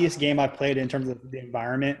rowdiest game I played in terms of the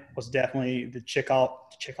environment was definitely the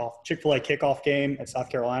Chick-fil-A kickoff game at South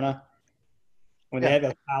Carolina. When they had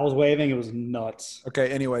the towels waving, it was nuts. Okay,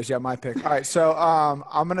 anyways, my pick. All right, so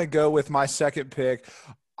I'm going to go with my second pick.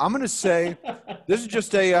 I'm going to say this is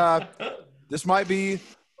just this might be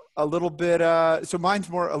a little bit so mine's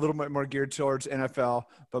a little bit more geared towards NFL,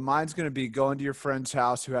 but mine's going to be going to your friend's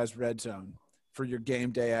house who has Red Zone for your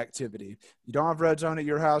game day activity. You don't have Red Zone at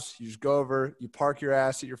your house, you just go over, you park your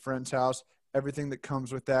ass at your friend's house, everything that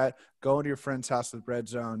comes with that. Going to your friend's house with Red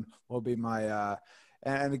Zone will be my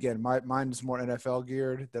and again, mine is more NFL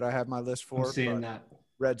geared that I have my list for. I'm seeing that.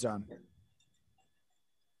 Red Zone.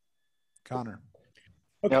 Connor.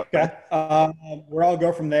 Okay. Where I'll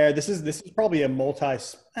go from there. This is probably a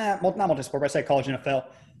not multi-sport, but I say college NFL.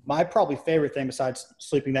 My probably favorite thing besides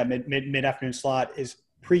sleeping that mid-afternoon slot is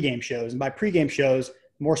pregame shows. And by pregame shows,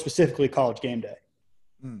 more specifically college game day.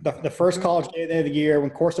 The first college day of the year when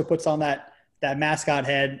Corso puts on that mascot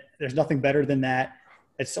head, there's nothing better than that.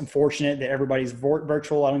 It's unfortunate that everybody's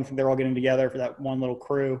virtual. I don't think they're all getting together for that one little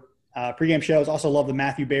crew. Pregame shows. Also love the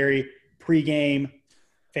Matthew Berry pregame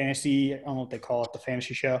fantasy. I don't know what they call it, the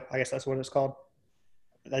fantasy show. I guess that's what it's called.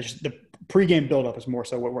 That's just the pregame buildup is more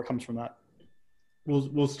so what comes from that.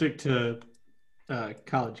 We'll stick to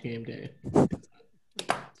college game day.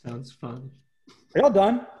 Sounds fun. Are y'all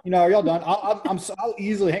done? Are y'all done? I'll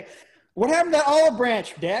easily hang. What happened to that olive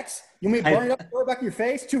branch, Dex? You want me to burn it up, throw it back in your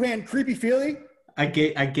face? 2-hand creepy feely? I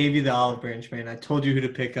gave you the olive branch, man. I told you who to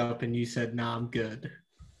pick up, and you said, "Nah, I'm good."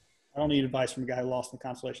 I don't need advice from a guy who lost in the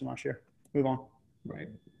consolation last year. Move on. Right.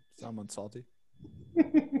 Someone salty.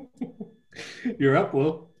 You're up,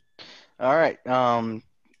 Will. All right.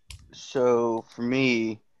 So for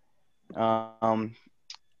me, I'm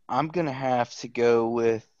gonna have to go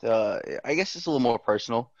with. I guess it's a little more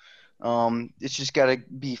personal. It's just got to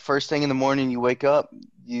be first thing in the morning. You wake up,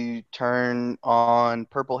 you turn on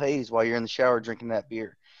Purple Haze while you're in the shower drinking that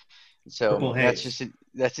beer. So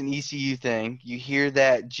that's an ECU thing. You hear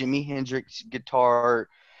that Jimi Hendrix guitar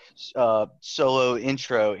solo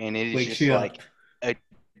intro, and it is just like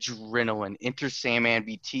adrenaline. Enter Sandman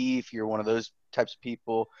BT if you're one of those types of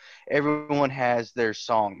people. Everyone has their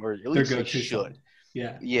song, or at least they should. Song.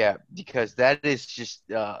 Yeah, because that is just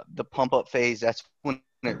the pump up phase. That's when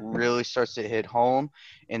it really starts to hit home,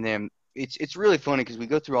 and then it's really funny because we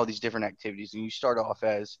go through all these different activities, and you start off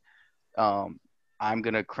as I'm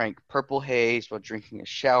gonna crank Purple Haze while drinking a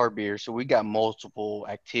shower beer. So we got multiple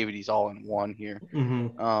activities all in one here.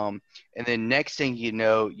 Mm-hmm. And then next thing you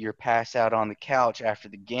know, you're passed out on the couch after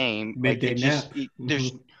the game. Midday nap.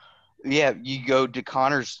 You go to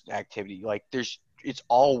Connor's activity. Like it's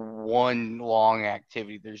all one long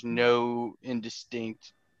activity. There's no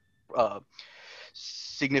indistinct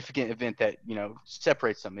significant event that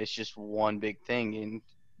separates them. It's just one big thing, and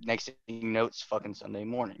next thing you know, it's fucking Sunday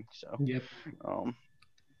morning. So, Yep.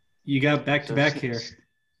 You got back-to-back here.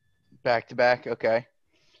 Back-to-back, okay.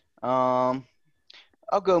 I'll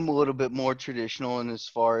go a little bit more traditional, and as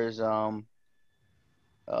far as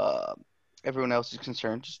everyone else is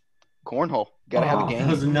concerned, just cornhole. Gotta have a game. That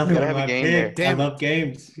was another Gotta one have of a my game pick. there. I love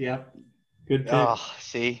games. Yeah. Good pick. Oh,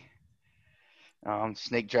 see.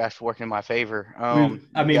 Snake draft's working in my favor. I would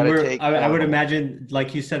cornhole. imagine,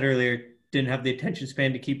 like you said earlier, didn't have the attention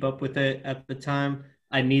span to keep up with it at the time.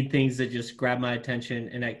 I need things that just grab my attention,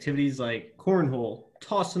 and activities like cornhole,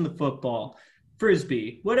 tossing the football,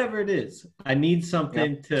 frisbee, whatever it is. I need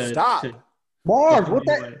something to Stop. Marv, what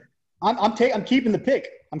that? I'm keeping the pick.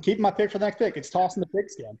 I'm keeping my pick for the next pick. It's tossing the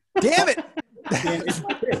pigskin. Damn it. It's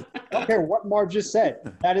my pick. I don't care what Marv just said.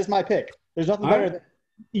 That is my pick. There's nothing better than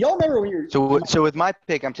y'all remember when you're So with my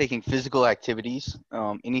pick, I'm taking physical activities.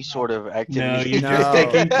 Any sort of activity. No, you're just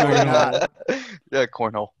taking cornhole. Yeah,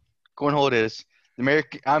 cornhole. Cornhole it is.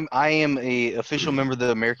 I am a official member of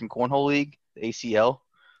the American Cornhole League, the ACL.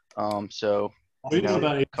 So What do you know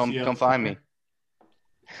about ACL? come find me.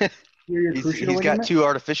 He's got 2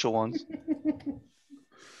 artificial ones.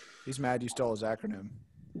 He's mad you stole his acronym.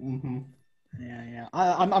 Mm-hmm. Yeah.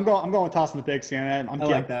 I'm going with tossing the pigskin. I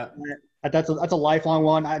like that. That's a lifelong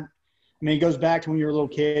one. I mean, it goes back to when you were a little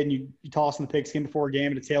kid and you tossing the pigskin before a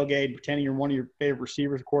game at a tailgate, pretending you're one of your favorite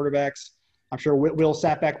receivers or quarterbacks. I'm sure Will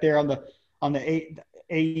sat back there on the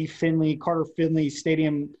A. Finley, Carter Finley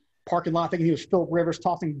Stadium parking lot, thinking he was Philip Rivers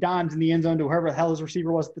tossing dimes in the end zone to whoever the hell his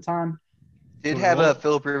receiver was at the time. Did have a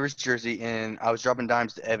Philip Rivers jersey, and I was dropping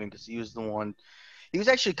dimes to Evan because he was the one. He was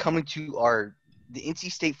actually coming to the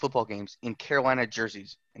NC State football games in Carolina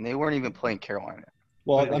jerseys, and they weren't even playing Carolina.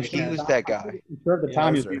 Well, I'm sure he was that guy. I'm sure at the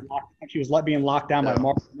time he was being locked down by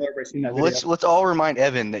Mark. Everybody's seen that video. Let's all remind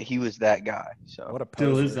Evan that he was that guy. So what a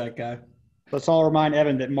Still poser. is that guy. Let's all remind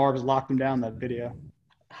Evan that Marv's locked him down in that video.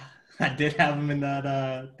 I did have him in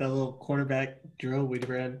that little quarterback drill we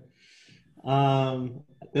ran.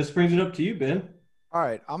 This brings it up to you, Ben. All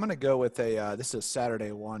right, I'm gonna go with this is a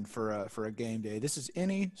Saturday one for a game day. This is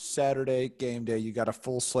any Saturday game day. You got a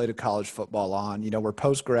full slate of college football on. You know, we're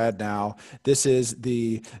post grad now. This is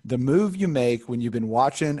the move you make when you've been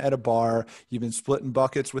watching at a bar. You've been splitting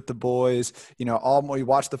buckets with the boys. You know, you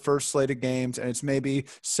watch the first slate of games, and it's maybe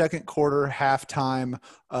second quarter, halftime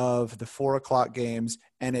of the 4:00 games,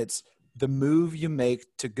 and it's the move you make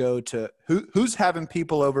to go to who's having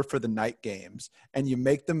people over for the night games, and you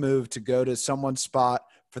make the move to go to someone's spot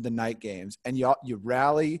for the night games, and you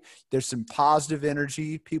rally. There's some positive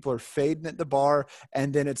energy. People are fading at the bar,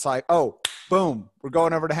 and then it's like, oh, boom, we're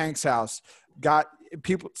going over to Hank's house. Got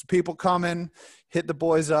people coming, hit the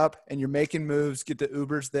boys up, and you're making moves. Get the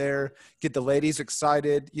Ubers there, get the ladies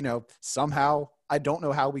excited. You know, somehow I don't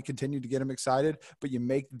know how we continue to get them excited, but you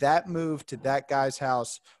make that move to that guy's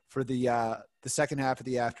house for the second half of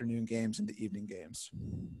the afternoon games and the evening games.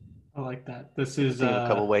 I like that. This is a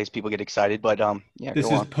couple of ways people get excited, but yeah.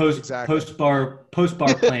 This is post bar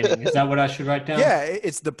planning. Is that what I should write down? Yeah,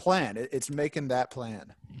 it's the plan. It's making that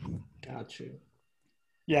plan. Got you.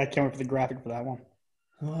 Yeah, I can't wait for the graphic for that one.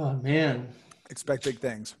 Oh man, expect big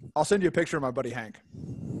things. I'll send you a picture of my buddy Hank.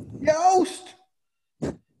 Ghost.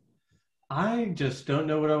 I just don't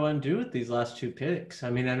know what I want to do with these last 2 picks. I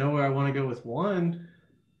mean, I know where I want to go with one.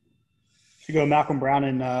 Should go Malcolm Brown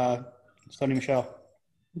and Sonny Michel.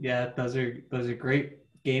 Yeah, those are great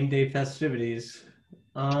game day festivities.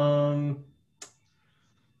 I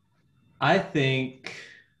think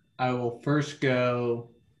I will first go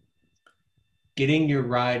getting your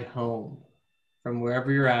ride home from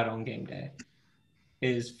wherever you're at on game day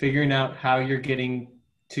is figuring out how you're getting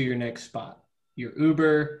to your next spot. Your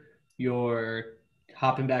Uber, you're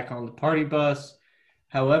hopping back on the party bus.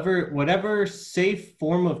 However, whatever safe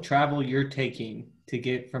form of travel you're taking to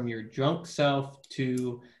get from your drunk self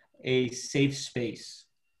to a safe space,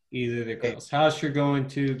 either the girl's house you're going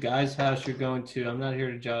to, guy's house you're going to. I'm not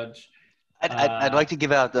here to judge. I'd like to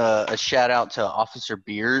give out a shout out to Officer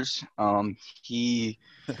Beers. He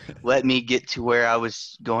let me get to where I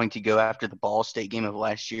was going to go after the Ball State game of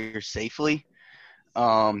last year safely.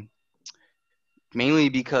 Mainly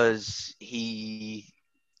because he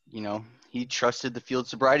trusted the field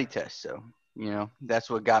sobriety test. So, that's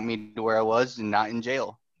what got me to where I was and not in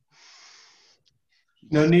jail.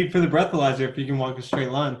 No need for the breathalyzer if you can walk a straight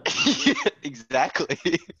line.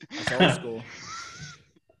 Exactly. That's old school.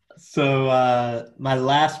 So my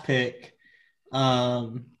last pick,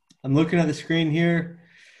 I'm looking at the screen here.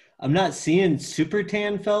 I'm not seeing super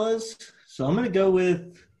tan fellas, so I'm going to go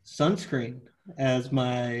with sunscreen as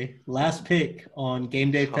my last pick on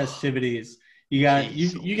game day festivities. You got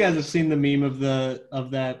Jeez you guys have Louise. seen the meme of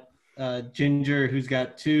that ginger who's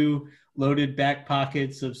got 2 loaded back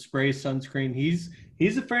pockets of spray sunscreen.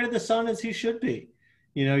 He's afraid of the sun as he should be.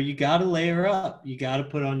 You know, you got to layer up. You got to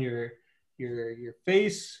put on your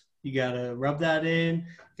face. You got to rub that in. You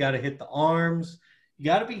got to hit the arms. You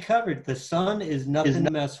got to be covered. The sun is nothing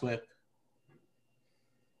to mess with.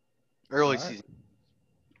 Early All right. season,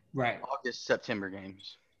 Right. August, September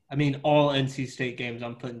games. I mean, all NC State games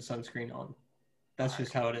I'm putting sunscreen on. That's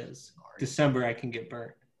just how it is. December I can get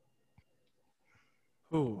burnt.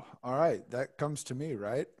 Ooh, all right. That comes to me,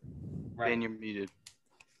 right? Right. And you're muted.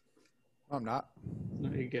 I'm not. No,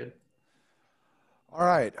 you're good. All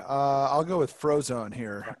right. I'll go with Frozone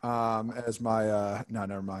here as my no,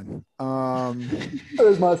 never mind.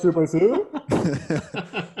 There's my super suit.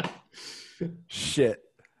 Shit.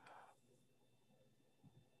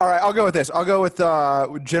 All right, I'll go with this. I'll go with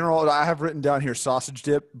general. I have written down here sausage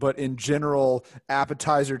dip, but in general,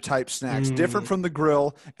 appetizer type snacks, different from the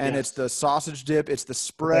grill, and Yes. it's the sausage dip. It's the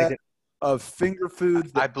spread of finger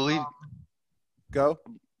foods. I believe Go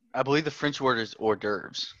the French word is hors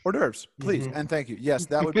d'oeuvres. hors d'oeuvres, please, Mhm. and thank you. Yes,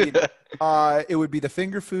 that would be. It would be the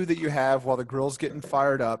finger food that you have while the grill's getting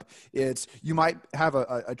fired up. It's you might have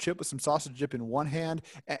a chip with some sausage dip in one hand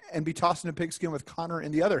and be tossing a pigskin with Connor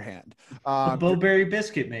in the other hand. A Bowberry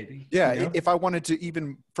biscuit, maybe. Yeah, you know? if I wanted to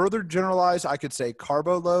even further generalize, I could say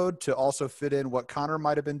carbo load to also fit in what Connor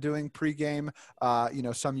might have been doing pregame,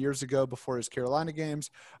 some years ago before his Carolina games.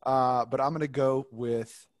 But I'm going to go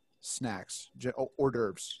with snacks, hors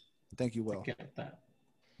d'oeuvres. Thank you, Will. Get that.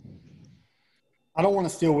 I don't want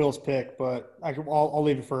to steal Will's pick, but I'll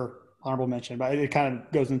leave it for honorable mention. But it kind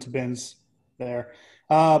of goes into Ben's there.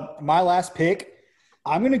 My last pick,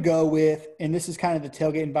 I'm going to go with, and this is kind of the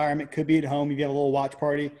tailgate environment. Could be at home if you have a little watch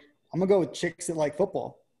party. I'm going to go with chicks that like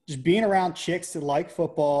football. Just being around chicks that like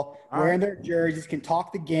football, wearing their jerseys, can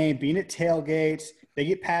talk the game, being at tailgates. They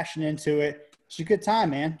get passionate into it. It's a good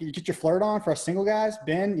time, man. You get your flirt on for us single guys.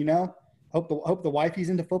 Ben, hope the wifey's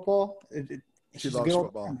into football. It's She just a loves good old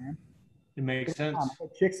football. time, man. It makes sense.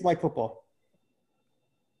 Chicks that like football.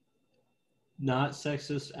 Not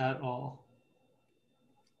sexist at all.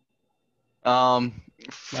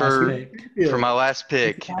 For pick. for my last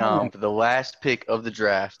pick, for the last pick of the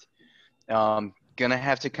draft, gonna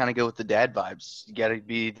have to kind of go with the dad vibes. You gotta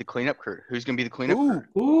be the cleanup crew. Who's gonna be the cleanup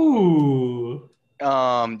crew? Ooh.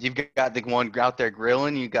 You've got the one out there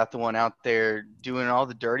grilling. You got the one out there doing all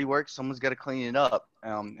the dirty work. Someone's got to clean it up.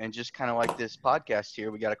 And just kind of like this podcast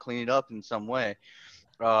here, we got to clean it up in some way.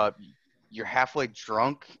 You're halfway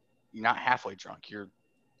drunk. You're not halfway drunk. You're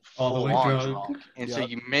All the way full-on drunk. And so Yep.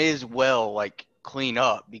 you may as well get clean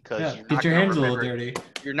up because Yeah, you're get not your gonna hands a little remember- dirty.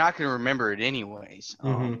 You're not going to remember it anyways.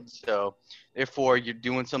 Mhm. So therefore, you're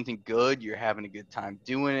doing something good. You're having a good time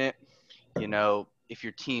doing it. If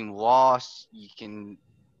your team lost, you can,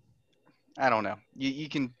 I don't know, you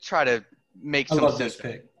can try to make I some love sense this of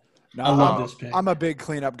it. pick. No, I love this pick. I'm a big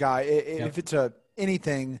cleanup guy. If it's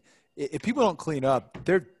anything, if people don't clean up,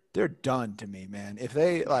 they're done to me, man. If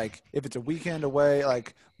it's a weekend away,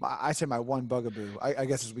 I say my one bugaboo, I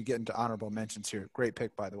guess as we get into honorable mentions here, great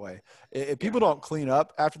pick, by the way. If people don't clean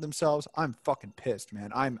up after themselves, I'm fucking pissed,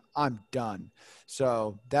 man. I'm done.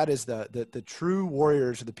 So that is the true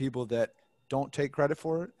warriors are the people that don't take credit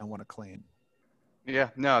for it and want to clean. Yeah,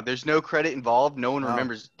 no, there's no credit involved. No one No.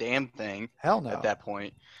 remembers a damn thing Hell no. at that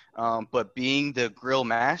point. But being the grill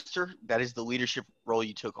master, that is the leadership role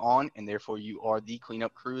you took on, and therefore you are the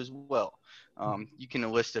cleanup crew as well. You can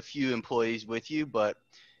enlist a few employees with you, but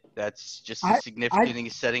that's just a significant thing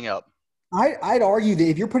is setting up. I'd argue that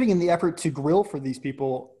if you're putting in the effort to grill for these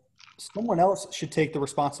people, someone else should take the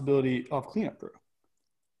responsibility of cleanup crew.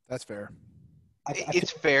 That's fair.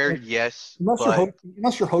 It's fair, yes,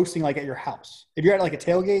 Unless you're hosting like at your house. If you're at like a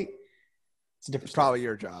tailgate, it's a different It's story. probably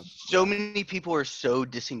your job. so many people are so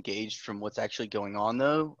disengaged from what's actually going on,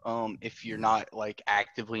 though, if you're not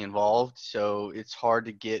actively involved. So it's hard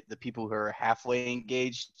to get the people who are halfway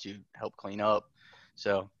engaged to help clean up.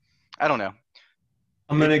 So I don't know.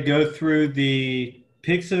 I'm going to go through the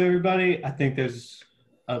picks of everybody. I think there's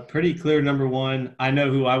a pretty clear number one. I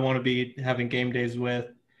know who I want to be having game days with.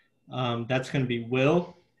 That's going to be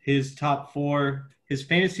Will. His top four, his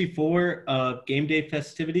fantasy four of game day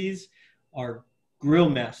festivities are Grill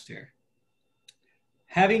Master,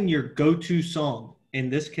 having your go-to song, in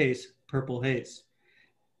this case, Purple Haze,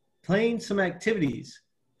 playing some activities,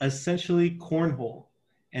 essentially cornhole,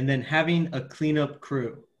 and then having a cleanup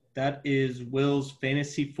crew. That is Will's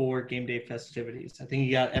fantasy four game day festivities. I think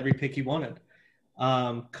he got every pick he wanted.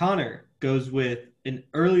 Connor goes with an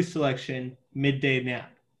early selection, midday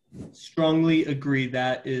nap. strongly agree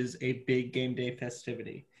that is a big game day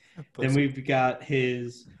festivity. Then we've got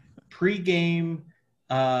his pregame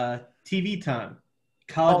TV time,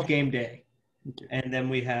 college game day. And then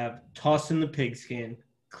we have Tossing the Pigskin,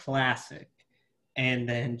 classic. And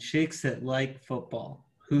then Chicks That Like Football.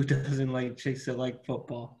 Who doesn't like Chicks That Like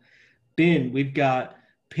Football? Ben, we've got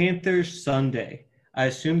Panthers Sunday. I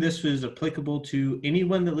assume this was applicable to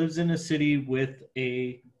anyone that lives in a city with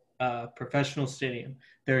a professional stadium.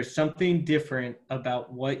 There's something different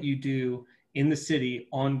about what you do in the city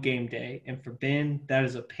on game day. And for Ben, that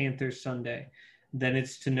is a Panthers Sunday. Then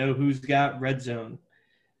it's to know who's got red zone.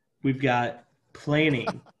 We've got planning,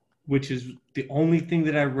 which is the only thing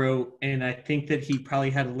that I wrote. And I think that he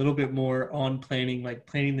probably had a little bit more on planning, like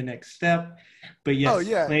planning the next step. But yes. Oh,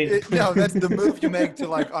 yeah. No, that's the move you make to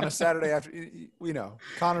like on a Saturday after,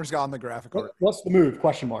 Connor's got on the graphic. What's the move?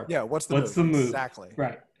 Question mark. Yeah. What's the move? Exactly.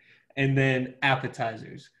 Right. And then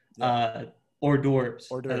appetizers, hors d'oeuvres,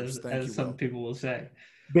 as some people will say.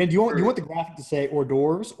 Ben, do you want the graphic to say hors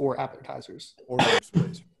d'oeuvres or appetizers? Hors d'oeuvres,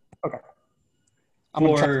 please. Okay.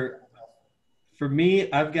 For me,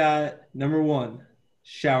 I've got number 1,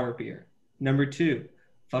 shower beer. Number 2,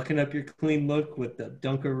 fucking up your clean look with the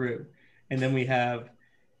Dunkaroo. And then we have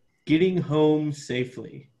getting home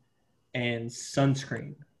safely and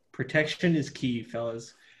sunscreen. Protection is key,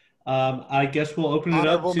 fellas. I guess we'll open it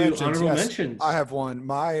up to honorable mentions. I have one.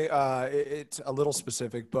 It's a little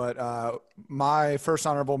specific, but my first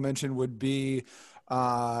honorable mention would be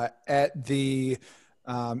at the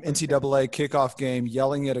NCAA kickoff game,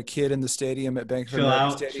 yelling at a kid in the stadium at Bank of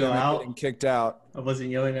America Stadium and getting kicked out. I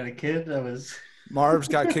wasn't yelling at a kid. Marv's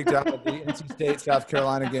got kicked out of the NC State South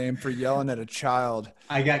Carolina game for yelling at a child.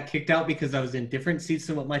 I got kicked out because I was in different seats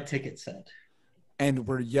than what my ticket said. And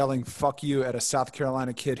we're yelling "fuck you" at a South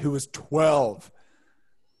Carolina kid who was 12.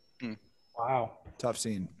 Wow, tough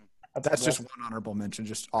scene. That's just one honorable mention,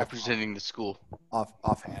 just representing the school.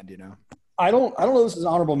 Offhand, I don't know if this is an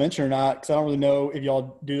honorable mention or not because I don't really know if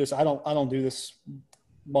y'all do this. I don't do this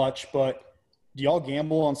much, but do y'all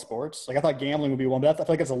gamble on sports? Like I thought gambling would be one, but I feel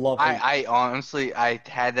like it's a love. I honestly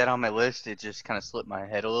had that on my list. It just kind of slipped my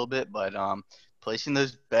head a little bit, but placing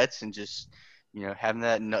those bets and just having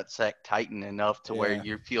that nutsack tighten enough to where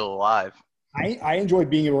you feel alive. I enjoy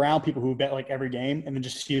being around people who bet like every game and then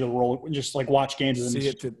just see the roll, just like watch games.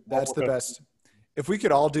 And that's the best. If we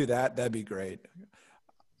could all do that, that'd be great.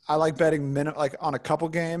 I like betting like on a couple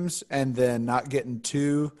games and then not getting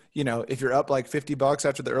too, if you're up like $50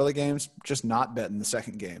 after the early games, just not betting the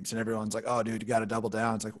second games. And everyone's like, oh, dude, you got to double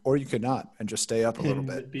down. It's like, or you could not and just stay up a little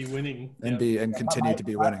bit. Be winning. And continue to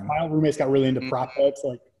be winning. My roommates got really into prop bets,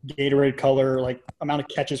 like Gatorade color, like amount of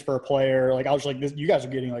catches for a player. Like I was like, you guys are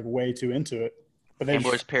getting like way too into it. But then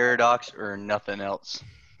Amber's Paradox or nothing else.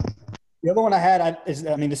 The other one I had,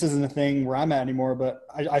 this isn't a thing where I'm at anymore, but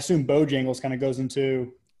I assume Bojangles kind of goes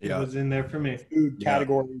into – it was in there for me. Food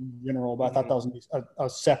category in general, but I thought that was a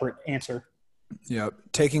separate answer. Yeah,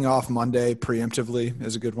 taking off Monday preemptively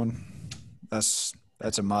is a good one. That's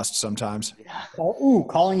a must sometimes. Yeah.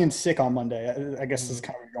 Calling in sick on Monday. I guess is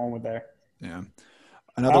kind of going with there. Yeah.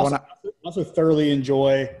 I also thoroughly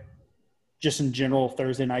enjoy just in general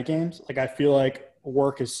Thursday night games. Like I feel like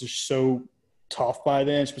work is just so tough by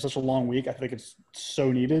then. It's been such a long week. I think it's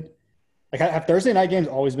so needed. Like have Thursday night games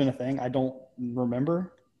always been a thing? I don't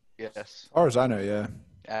remember. Yes. As far as I know, yeah.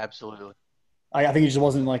 Absolutely. I think it just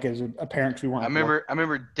wasn't like as apparent because we weren't. I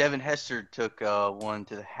remember Devin Hester took one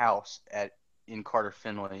to the house in Carter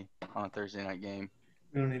Finley on a Thursday night game.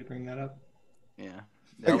 We don't need to bring that up. Yeah.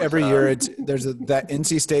 Every year there's that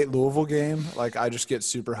NC State Louisville game. Like I just get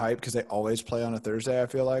super hyped because they always play on a Thursday. I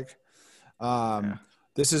feel like.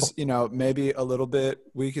 This is, maybe a little bit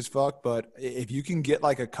weak as fuck, but if you can get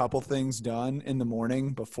like a couple things done in the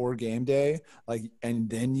morning before game day, and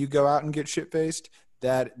then you go out and get shit-faced,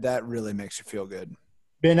 that really makes you feel good.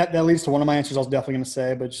 Ben, that leads to one of my answers I was definitely going to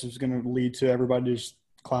say, but just was going to lead to everybody just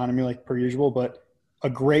clowning me like per usual, but a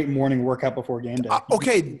great morning workout before game day.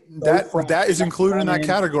 Okay, that is included in that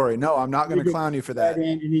category. No, I'm not going to clown you for that. And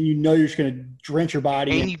then you're just going to drench your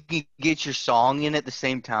body. And you can get your song in at the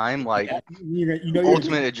same time, like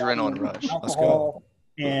ultimate adrenaline rush. Let's go.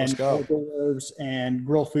 And hors and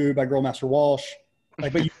grilled food by Grill Master Walsh.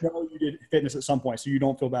 But you did fitness at some point, so you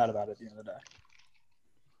don't feel bad about it at the end of the day.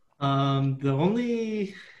 The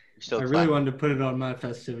only I really wanted to put it on my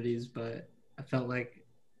festivities, but I felt like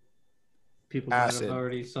people might have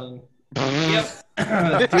already sung. Yep.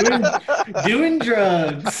 doing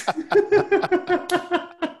drugs.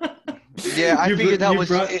 Yeah, I figured that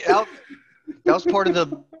was part of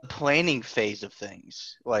the planning phase of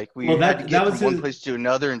things. Like we had to get from one place to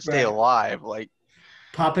another and stay alive. Like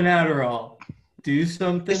Pop an Adderall. Do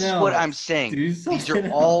something This else. is what I'm saying. Do These are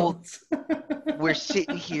something all else. we're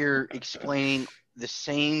sitting here explaining the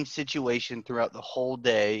same situation throughout the whole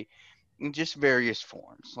day in just various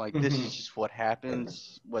forms. Like this Mhm. is just what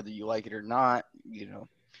happens, whether you like it or not.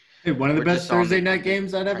 Hey, one of the We're best just on Thursday the night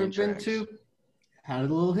games I'd ever train been tracks. to. Had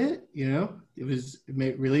a little hit,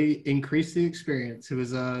 it really increased the experience. It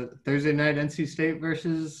was a Thursday night NC State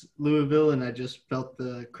versus Louisville, and I just felt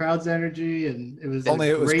the crowd's energy, and it was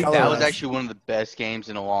Only a it was great color That Colorado. was battle. actually one of the best games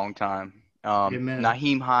in a long time. Amen.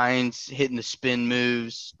 Naheem Hines hitting the spin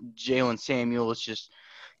moves, Jalen Samuels just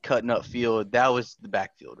cutting up field. That was the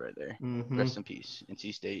backfield right there. Mhm. Rest in peace,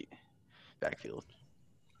 NC State backfield.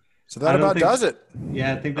 So I that don't about think- does it.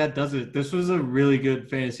 Yeah, I think that does it. This was a really good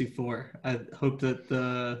Fantasy 4. I hope that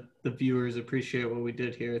the viewers appreciate what we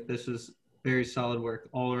did here. This was very solid work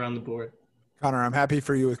all around the board. Connor, I'm happy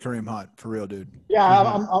for you with Kareem Hunt. For real, dude. Yeah,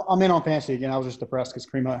 Mhm. I'm in on fantasy again. I was just depressed because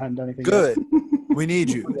Kareem Hunt hadn't done anything. Good. We need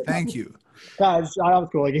you. Thank you. Yeah, I was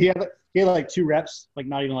cool. Like he had like 2 reps, like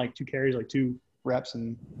not even like 2 carries, like 2 reps,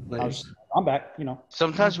 and I'm back.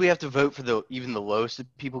 Sometimes we have to vote for even the lowest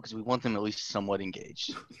of people because we want them at least somewhat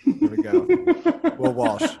engaged. There we go. Will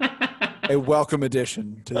Walsh, a welcome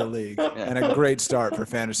addition to the league and a great start for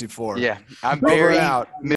Fantasy 4. Yeah, I'm Over very and out.